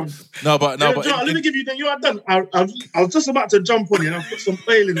out to you. But let me give you. You are done. I was just about to jump on you and I put some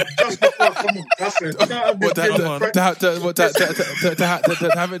oil in it just before. Come on, that's it.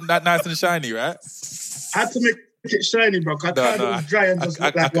 To have it that nice and shiny, right? I had to make it shiny, bro. I can't it dry and just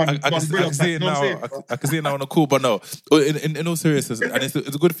look like one I can see it now. I can see it now on a cool, but no. In all seriousness, and it's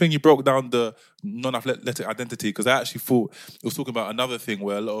a good thing you broke down the non-athletic identity, because I actually thought it was talking about another thing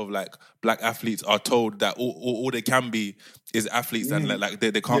where a lot of like black athletes are told that all they can be is athletes, and like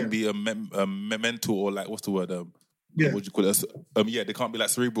they can't be a mental or like what's the word what do you call it? They can't be like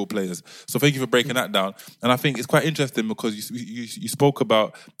cerebral players. So thank you for breaking that down. And I think it's quite interesting because you spoke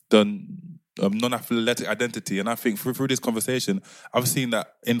about the non-athletic identity, and I think through this conversation I've seen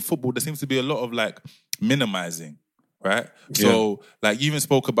that in football there seems to be a lot of like minimizing, right? So like you even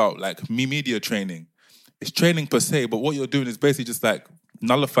spoke about like media training. It's training per se, but what you're doing is basically just like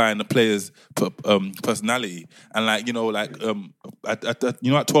nullifying the player's personality. And like, you know, like at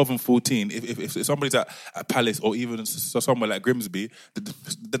 12 and 14, if somebody's at Palace or even somewhere like Grimsby,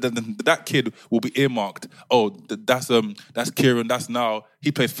 that kid will be earmarked. Oh, that's Kieran. That's now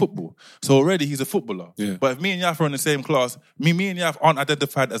he plays football. So already he's a footballer. Yeah. But if me and Yaf are in the same class, me and Yaf aren't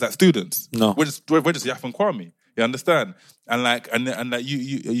identified as like students. No, we're just Yaf and Kwame. You understand? And like, and like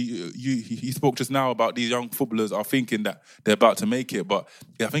you spoke just now about these young footballers are thinking that they're about to make it, but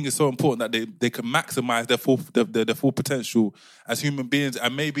I think it's so important that they can maximize their full potential as human beings.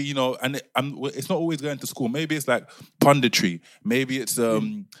 And maybe, you know, and it's not always going to school. Maybe it's like punditry. Maybe it's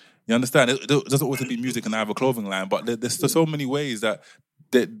you understand? It doesn't always be music and I have a clothing line, but there's so many ways that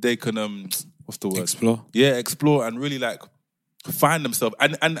they can what's the word? Explore and really like find themselves,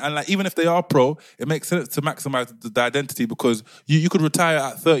 and like even if they are pro, it makes sense to maximize the identity, because you could retire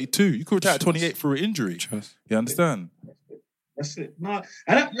at 32, you could retire at 28 through an injury. You understand? That's it. No,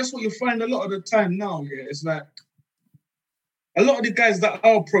 and that's what you find a lot of the time now. Yeah, it's like a lot of the guys that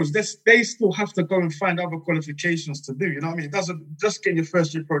are pros, they still have to go and find other qualifications to do. You know what I mean? It doesn't just getting your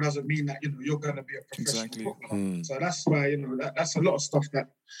first year pro doesn't mean that you're going to be a professional footballer. So that's why that's a lot of stuff that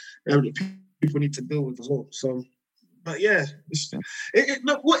people need to deal with as well. So. But yeah,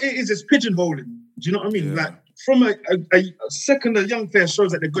 what it is pigeonholing. Do you know what I mean? Yeah. Like from a second a young player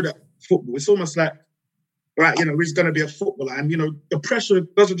shows that they're good at football, it's almost like, right, you know, he's going to be a footballer. And, you know, the pressure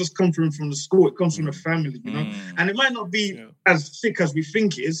doesn't just come from the school, it comes from the family, you know? And it might not be as thick as we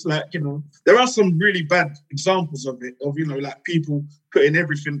think it is. Like, you know, there are some really bad examples of it, of, you know, like people putting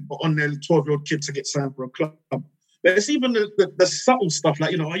everything on their 12-year-old kid to get signed for a club. But it's even the subtle stuff,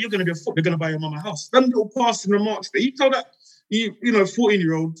 like, you know, you're going to be a footballer, you're going to buy your mum a house. Them little passing remarks that you tell that, you know,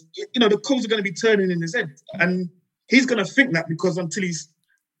 14-year-old, you know, the coals are going to be turning in his head. And he's going to think that because until he's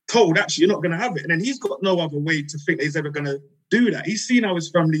told, actually, you're not going to have it. And then he's got no other way to think that he's ever going to do that. He's seen how his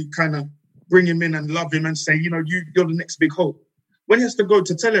family kind of bring him in and love him and say, you know, you're the next big hope. When he has to go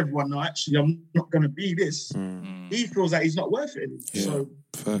to tell everyone, no, actually, I'm not going to be this, he feels that he's not worth it anymore. Yeah, so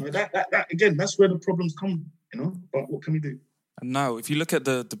you know, that again, that's where the problems come. You know, but what can we do? And now, if you look at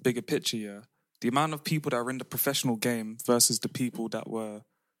the bigger picture, the amount of people that are in the professional game versus the people that were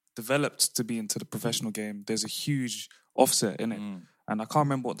developed to be into the professional game, there's a huge offset in it. And I can't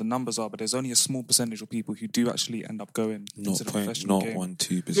remember what the numbers are, but there's only a small percentage of people who do actually end up going into the professional game.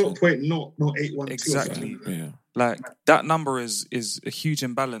 0.812%. Exactly. Yeah. Like, that number is a huge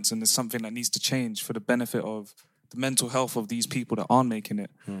imbalance, and it's something that needs to change for the benefit of the mental health of these people that aren't making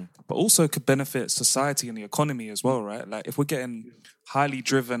it, but also could benefit society and the economy as well, right? Like, if we're getting highly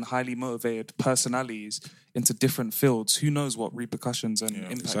driven, highly motivated personalities into different fields, who knows what repercussions and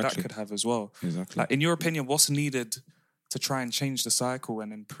impact that could have as well. Like, in your opinion, what's needed to try and change the cycle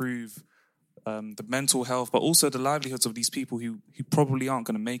and improve the mental health, but also the livelihoods of these people who probably aren't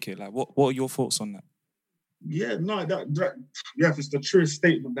going to make it? Like, what are your thoughts on that? Yeah, no, it's the truest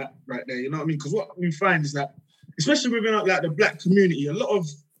statement that right there. You know what I mean? Because what we find is that, especially within like the black community,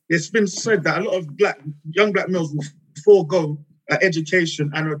 it's been said that a lot of young black males will forego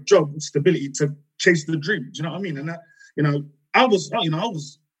education and a job with stability to chase the dream. Do you know what I mean? And that, you know, I was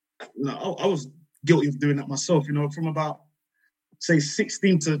guilty of doing that myself. You know, from about say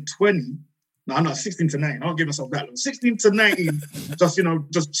 16 to 20. No, 16 to 19. I don't give myself that long. 16 to 19,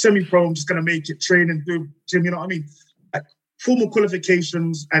 just semi-pro. I'm just gonna make it, train and do gym. You know what I mean? Like, formal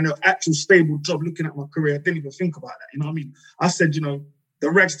qualifications and an actual stable job, looking at my career, I didn't even think about that. You know what I mean? I said, you know, the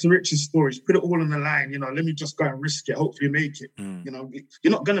rags to riches stories, put it all on the line, you know, let me just go and risk it, hopefully make it. You know,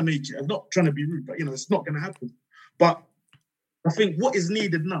 you're not going to make it. I'm not trying to be rude, but, you know, it's not going to happen. But I think what is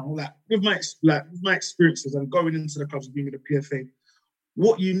needed now, like with my experiences and going into the clubs and being with the PFA,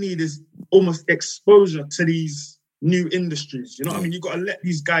 what you need is almost exposure to these new industries. You know what I mean? You've got to let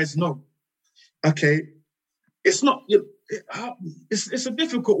these guys know, okay, it's not... It's a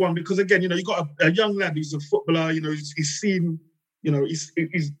difficult one because, again, you know, you got a young lad who's a footballer, you know, he's seen... You know, he's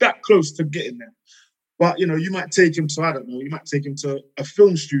that close to getting there. But, you know, you might take him to, I don't know, you might take him to a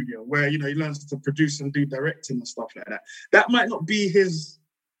film studio where, you know, he learns to produce and do directing and stuff like that. That might not be his,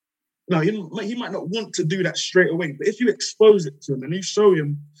 no, he might not want to do that straight away. But if you expose it to him and you show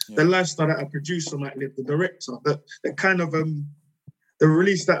him the lifestyle that a producer might live, the director, the kind of, the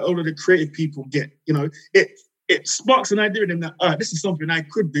release that all of the creative people get, you know, it sparks an idea in him that, this is something I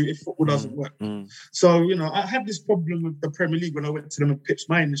could do if football doesn't work. So, you know, I had this problem with the Premier League when I went to them and pitched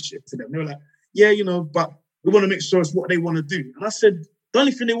my initiative to them. They were like, yeah, you know, but we want to make sure it's what they want to do. And I said, the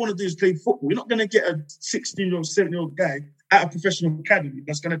only thing they want to do is play football. You're not going to get a 16-year-old, 17-year-old guy at a professional academy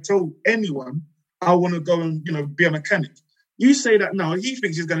that's going to tell anyone, I want to go and, you know, be a mechanic. You say that now, he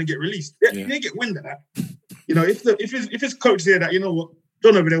thinks he's going to get released. They get wind of that. You know, if his coach say that, you know what,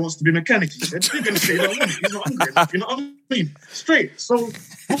 John over there wants to be a mechanic, he said, they're going to say, no, he's not hungry enough. You know what I mean? Straight. So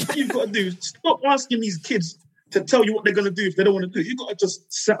what you've got to do is stop asking these kids to tell you what they're going to do if they don't want to do it. You've got to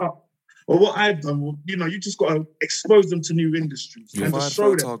just set up. Or what I've done, well, you know, you just got to expose them to new industries and just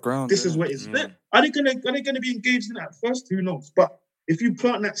show them this is what it's there. Are they going to be engaged in that at first? Who knows? But if you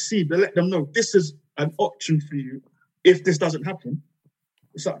plant that seed and let them know this is an option for you if this doesn't happen,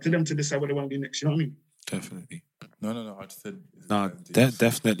 it's up to them to decide what they want to do next. You know what I mean? Definitely. No. I just said... No,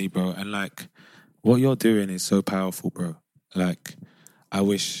 definitely, bro. And, like, what you're doing is so powerful, bro. Like, I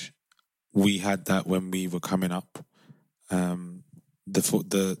wish we had that when we were coming up. The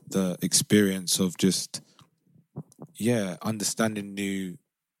experience of just, understanding new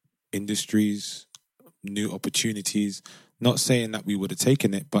industries, new opportunities. Not saying that we would have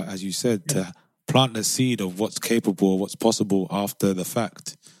taken it, but as you said, to plant the seed of what's capable, what's possible after the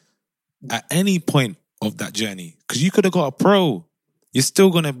fact. At any point of that journey, because you could have got a pro, you're still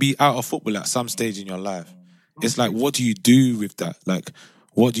going to be out of football at some stage in your life. It's like, what do you do with that? Like,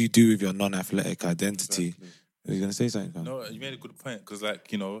 what do you do with your non-athletic identity? Exactly. Are you going to say something? No, you made a good point, because,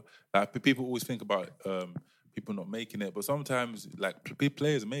 like, you know, like, people always think about people not making it, but sometimes, like,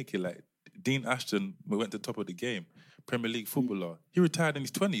 players make it. Like, Dean Ashton, we went to the top of the game, Premier League footballer. He retired in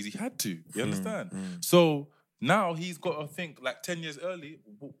his 20s. He had to. You understand? So now he's got to think, like, 10 years early,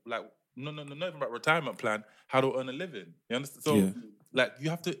 like, no, even about retirement plan, how to earn a living. You understand? So, like, you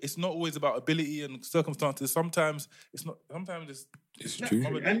have to, it's not always about ability and circumstances. Sometimes it's not, sometimes it's true.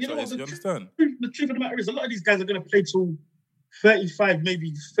 And you know what, you understand? The truth of the matter is, a lot of these guys are going to play till 35,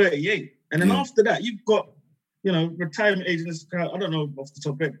 maybe 38. And then after that, you've got, you know, retirement age, I don't know off the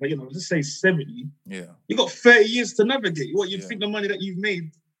top of it, but, you know, let's say 70. Yeah. You've got 30 years to navigate. What you think the money that you've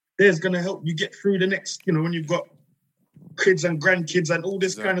made there's going to help you get through the next, you know, when you've got kids and grandkids and all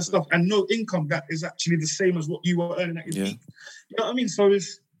this kind of stuff, and no income that is actually the same as what you were earning at your peak. You know what I mean? So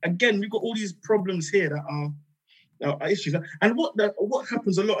it's, again, we've got all these problems here that are issues. And what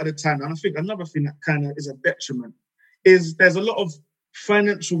happens a lot of the time, and I think another thing that kind of is a detriment, is there's a lot of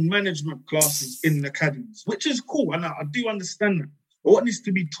financial management classes in the academies, which is cool, and I do understand that. But what needs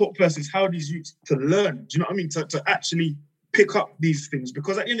to be taught first is how these youths to learn. Do you know what I mean? To actually pick up these things,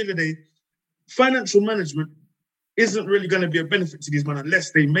 because at the end of the day, financial management isn't really going to be a benefit to these men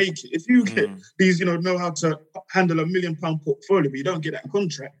unless they make it. If you get these, you know how to handle £1 million portfolio, but you don't get that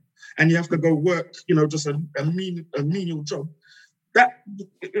contract, and you have to go work, you know, just a menial job. That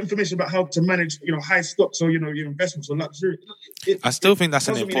information about how to manage, you know, high stocks or, you know, your investments or luxury. I still think that's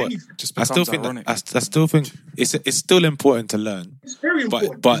an important. I still think it's still important to learn. It's very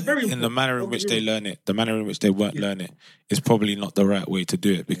important. But in the manner in which they learn it, the manner in which they won't learn it is probably not the right way to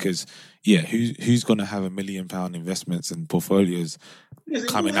do it, because who's going to have £1 million investments and portfolios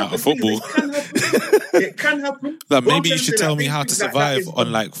coming out of football? It can happen. Like, maybe you should tell me how to survive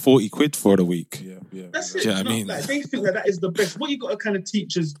on like 40 quid for the week. That's it. Do you know what I mean? Like, they think that is the best. What you got to kind of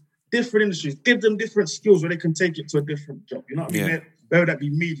teach is different industries. Give them different skills where they can take it to a different job. You know what I mean? Whether that be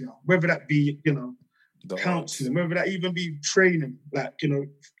media, whether that be, you know, counselling, whether that even be training, like, you know,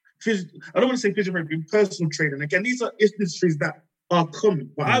 I don't want to say physiotherapy, personal training. Again, these are industries that are common,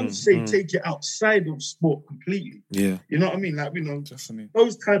 but I would say take it outside of sport completely. Yeah. You know what I mean? Like, you know,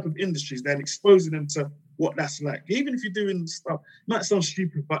 those type of industries, then exposing them to what that's like. Even if you're doing stuff, it might sound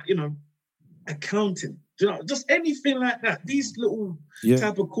stupid, but, you know, accounting. Do you know, just anything like that. These little Yeah.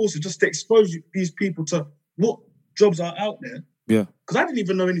 type of courses just to expose these people to what jobs are out there. Yeah. Because I didn't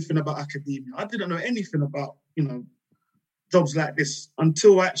even know anything about academia. I didn't know anything about, jobs like this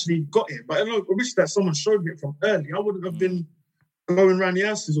until I actually got here. But I wish that someone showed me it from early. I wouldn't have been going around the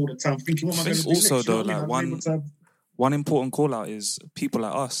houses all the time thinking, what am I going to do also next? You know though, what I mean? like one important call out is people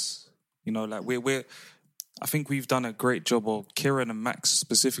like us. Like we're I think we've done a great job, or Kieran and Max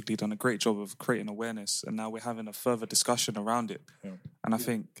specifically done a great job of creating awareness, and now we're having a further discussion around it. Yeah. And I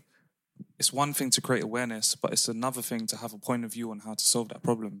think it's one thing to create awareness, but it's another thing to have a point of view on how to solve that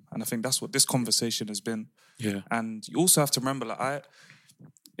problem. And I think that's what this conversation has been. Yeah. And you also have to remember, like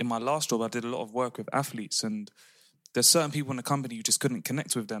in my last job, I did a lot of work with athletes, and there's certain people in the company you just couldn't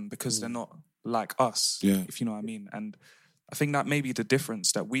connect with them because they're not like us, if you know what I mean. And I think that may be the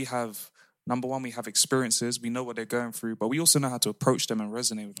difference, that we have, number one, we have experiences, we know what they're going through, but we also know how to approach them and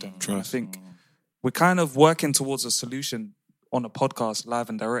resonate with them. And I think we're kind of working towards a solution on a podcast, live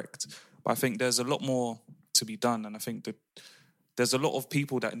and direct. But I think there's a lot more to be done. And I think that there's a lot of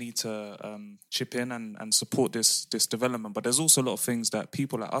people that need to chip in and support this development. But there's also a lot of things that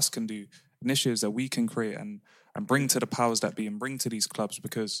people like us can do, initiatives that we can create and bring to the powers that be and bring to these clubs,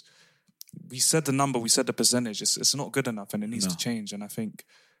 because we said the number, we said the percentage. It's not good enough, and it needs to change. And I think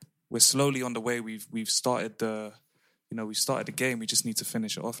we're slowly on the way. We've started the game. We just need to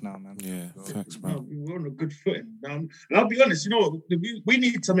finish it off now, man. Yeah, thanks, man. We're on a good footing. And I'll be honest, we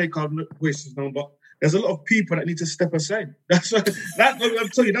need to make our voices known, but there's a lot of people that need to step aside. I'm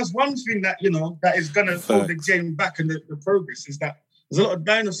telling you, that's one thing that, that is going to hold the game back and the progress, is that there's a lot of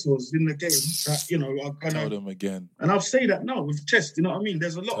dinosaurs in the game that, are going to... Tell them again. And I'll say that now with chess, you know what I mean?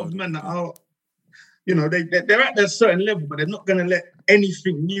 There's a lot of men that are... they're at a certain level, but they're not going to let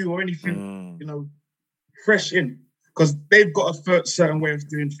anything new or anything, fresh in, because they've got a certain way of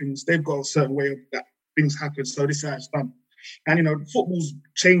doing things. They've got a certain way of that things happen. So this is how it's done. And football's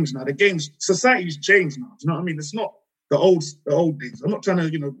changed now. The game's society's changed now. Do you know what I mean? It's not the old days. I'm not trying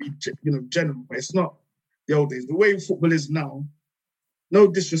to be general, but it's not the old days. The way football is now, no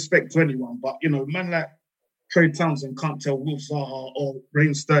disrespect to anyone, but man like Trey Townsend can't tell Will Zaha or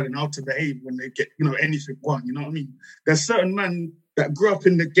Raheem Sterling how to behave when they get, anything wrong. You know what I mean? There's certain men that grew up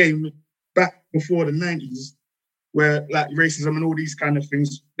in the game back before the 90s where, like, racism and all these kind of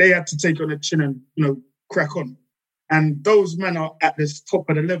things, they had to take on the chin and, crack on. And those men are at the top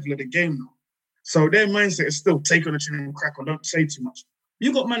of the level of the game now. So their mindset is still take on the chin and crack on, don't say too much.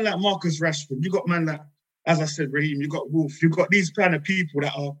 You got men like Marcus Rashford, you got men like, as I said, Raheem, you got Wolf, you got these kind of people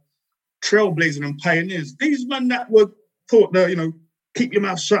that are trailblazing and pioneers. These men that were taught that, keep your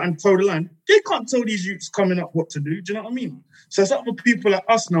mouth shut and toe the line, they can't tell these youths coming up what to do. Do you know what I mean? So it's up for people like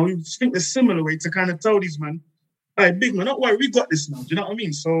us now who think the similar way to kind of tell these men, hey, big man, don't worry, we got this now. Do you know what I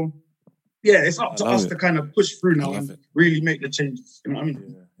mean? So, yeah, it's up to us to kind of push through now and really make the changes. You know what I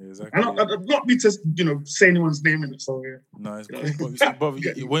mean? Yeah, exactly. And I'm not me to, say anyone's name in it. So, yeah. No, it's cool. But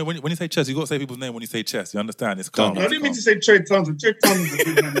when you say chess, you got to say people's name when you say chess. You understand? It's calm. No, I didn't mean to say Trey Townsend. Trey Townsend's a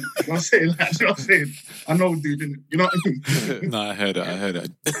good man. I'm saying that. You know what I'm saying? I know, dude, didn't it? You know what I mean? No, I heard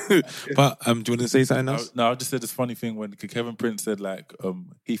it. But do you want to say something else? No, I just said this funny thing when Kevin Prince said, like,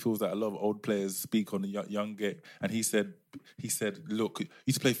 he feels that a lot of old players speak on the young game. And he said, look, you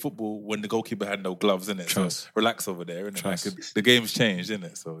used to play football when the goalkeeper had no gloves, innit? So relax over there, innit? Like, the game's changed,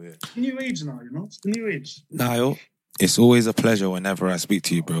 innit? So, yeah. It's the new age now, It's the new age. Niall, it's always a pleasure whenever I speak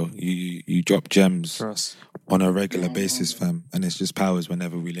to you, bro. You drop gems on a regular basis, fam. And it's just powers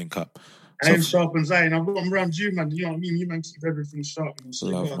whenever we link up. I am sharp and Zion. I've got around you, man. You know what I mean? You man keep everything sharp. So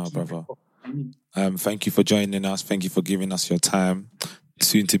love, my brother. Thank you for joining us. Thank you for giving us your time.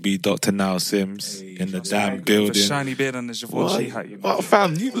 Soon to be Dr. Niall Sims in the damn building. The shiny beard and the Givenchy hat, Oh,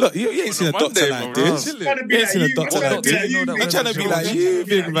 fam, you ain't seen a doctor like this. You ain't seen a doctor like this. You're trying to be like you,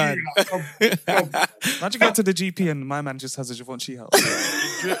 big man. Imagine going to the GP and my man just has a Givenchy hat.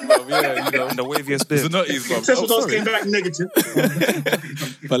 And the waviest beard. It's not easy, Test came back negative.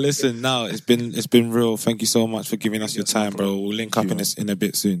 But listen, now it's been real. Thank you so much for giving us your time, bro. We'll link up in a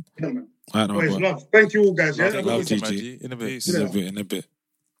bit soon. All right, love. Thank you all, guys. Love GG. In a bit.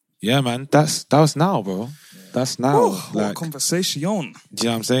 Yeah, man. That was now, bro. That's now. What conversation. Do you know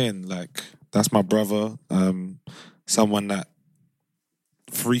what I'm saying? Like, that's my brother. Someone that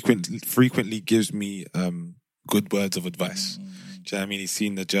frequently gives me good words of advice. Do you know what I mean? He's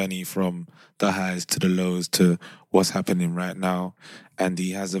seen the journey from the highs to the lows to what's happening right now, and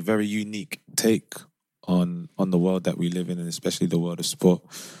he has a very unique take on the world that we live in, and especially the world of sport.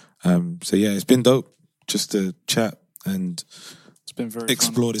 So yeah, it's been dope just to chat and it's been very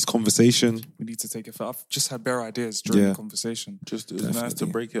explore fun. This conversation. We need to take it further. I've just had bare ideas during the conversation. It was nice to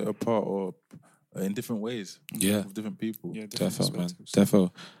break it apart or in different ways. Yeah. With different people. Yeah, different Defo, man. perspectives.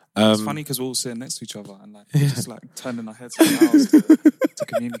 Defo. It's funny because we're all sitting next to each other and like just like turning our heads to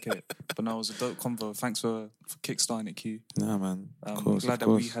communicate. But no, it was a dope convo. Thanks for kickstarting it, Q. Nah, man. I'm glad that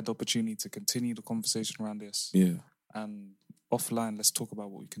we had the opportunity to continue the conversation around this. Yeah. And offline, let's talk about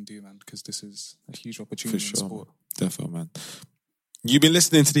what we can do, man, because this is a huge opportunity For in sure, sport. Defo, man. You've been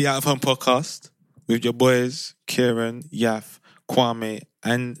listening to the Out of Home podcast with your boys, Kieran, Yaf, Kwame,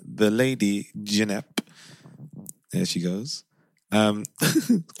 and the lady, Janep. There she goes.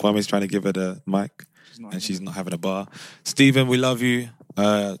 Kwame's trying to give her the mic, and she's not having a bar. Stephen, we love you.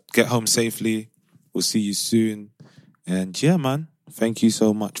 Get home safely. We'll see you soon. And yeah, man, thank you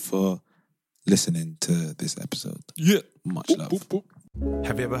so much for listening to this episode. Yeah. Much love.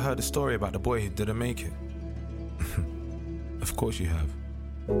 Have you ever heard a story about the boy who didn't make it? Of course you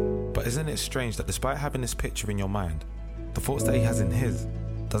have. But isn't it strange that despite having this picture in your mind, the thoughts that he has in his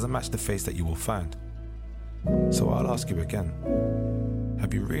doesn't match the face that you will find? So I'll ask you again.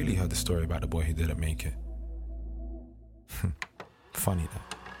 Have you really heard the story about the boy who didn't make it? Funny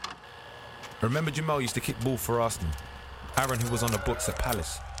that. Remember Jamal used to kick ball for Arsenal? Aaron, who was on the books at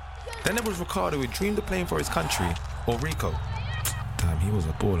Palace? Then there was Ricardo, who dreamed of playing for his country, or Rico. Damn, he was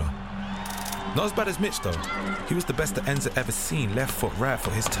a baller. Not as bad as Mitch though. He was the best that Enzo ever seen. Left foot, right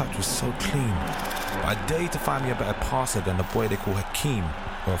foot, his touch was so clean. But I dare you to find me a better passer than the boy they call Hakeem,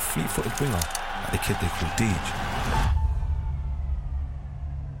 or a fleet-footed winger like the kid they call Deej.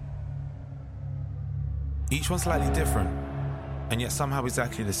 Each one slightly different, and yet somehow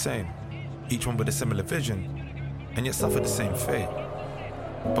exactly the same. Each one with a similar vision, and yet suffered the same fate.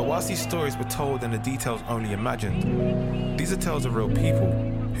 But whilst these stories were told and the details only imagined, these are tales of real people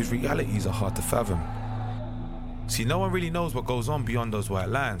whose realities are hard to fathom. See, no one really knows what goes on beyond those white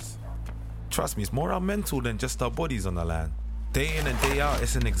lines. Trust me, it's more our mental than just our bodies on the land. Day in and day out,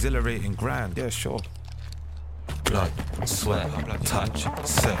 it's an exhilarating grind. Yeah, sure. Blood, sweat, touch,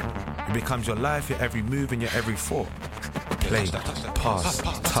 sweat. It becomes your life, your every move and your every thought. Play, pass,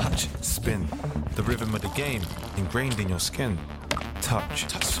 touch, spin. The rhythm of the game ingrained in your skin. Touch,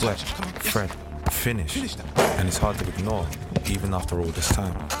 sweat, thread, finish. And it's hard to ignore, even after all this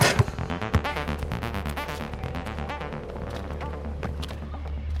time.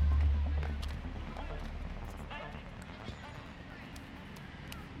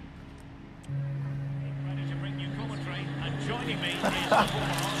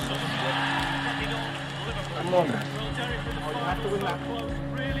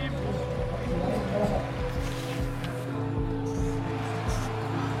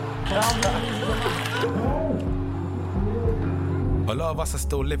 A lot of us are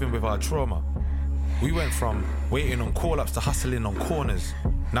still living with our trauma. We went from waiting on call-ups to hustling on corners.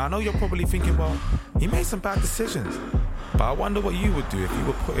 Now I know you're probably thinking, well, he made some bad decisions. But I wonder what you would do if you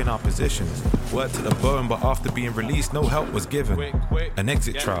were put in our positions. Worked to the bone, but after being released, no help was given. An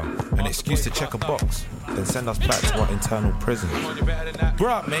exit trial, an excuse to check a box, then send us back to our internal prison.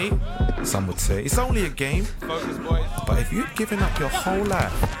 Bruh, mate, some would say, it's only a game. But if you'd given up your whole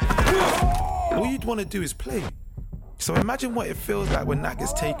life, all you'd want to do is play. So imagine what it feels like when that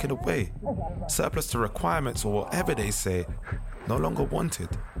gets taken away. Surplus to requirements or whatever they say, no longer wanted.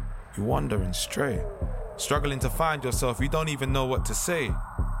 You wander and stray. Struggling to find yourself, you don't even know what to say.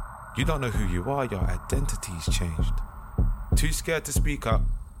 You don't know who you are, your identity's changed. Too scared to speak up,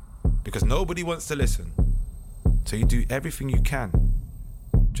 because nobody wants to listen. So you do everything you can,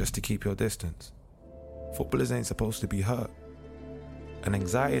 just to keep your distance. Footballers ain't supposed to be hurt. And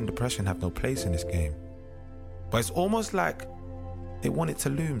anxiety and depression have no place in this game. But it's almost like they want it to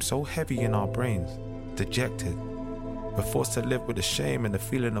loom so heavy in our brains, dejected. We're forced to live with the shame and the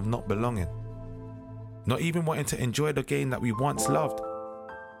feeling of not belonging. Not even wanting to enjoy the game that we once loved.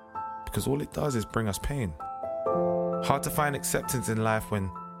 Because all it does is bring us pain. Hard to find acceptance in life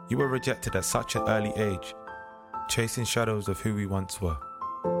when you were rejected at such an early age. Chasing shadows of who we once were.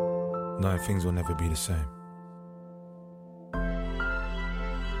 Knowing things will never be the same.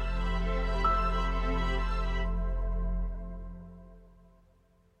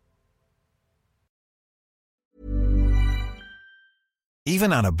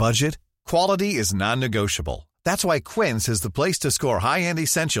 Even on a budget, quality is non-negotiable. That's why Quince is the place to score high-end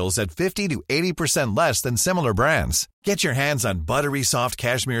essentials at 50 to 80% less than similar brands. Get your hands on buttery soft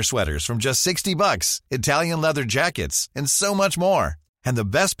cashmere sweaters from just $60, Italian leather jackets, and so much more. And the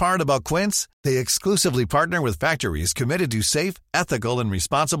best part about Quince, they exclusively partner with factories committed to safe, ethical, and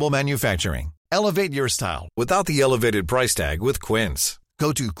responsible manufacturing. Elevate your style without the elevated price tag with Quince.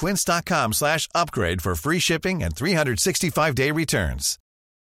 Go to quince.com/upgrade for free shipping and 365-day returns.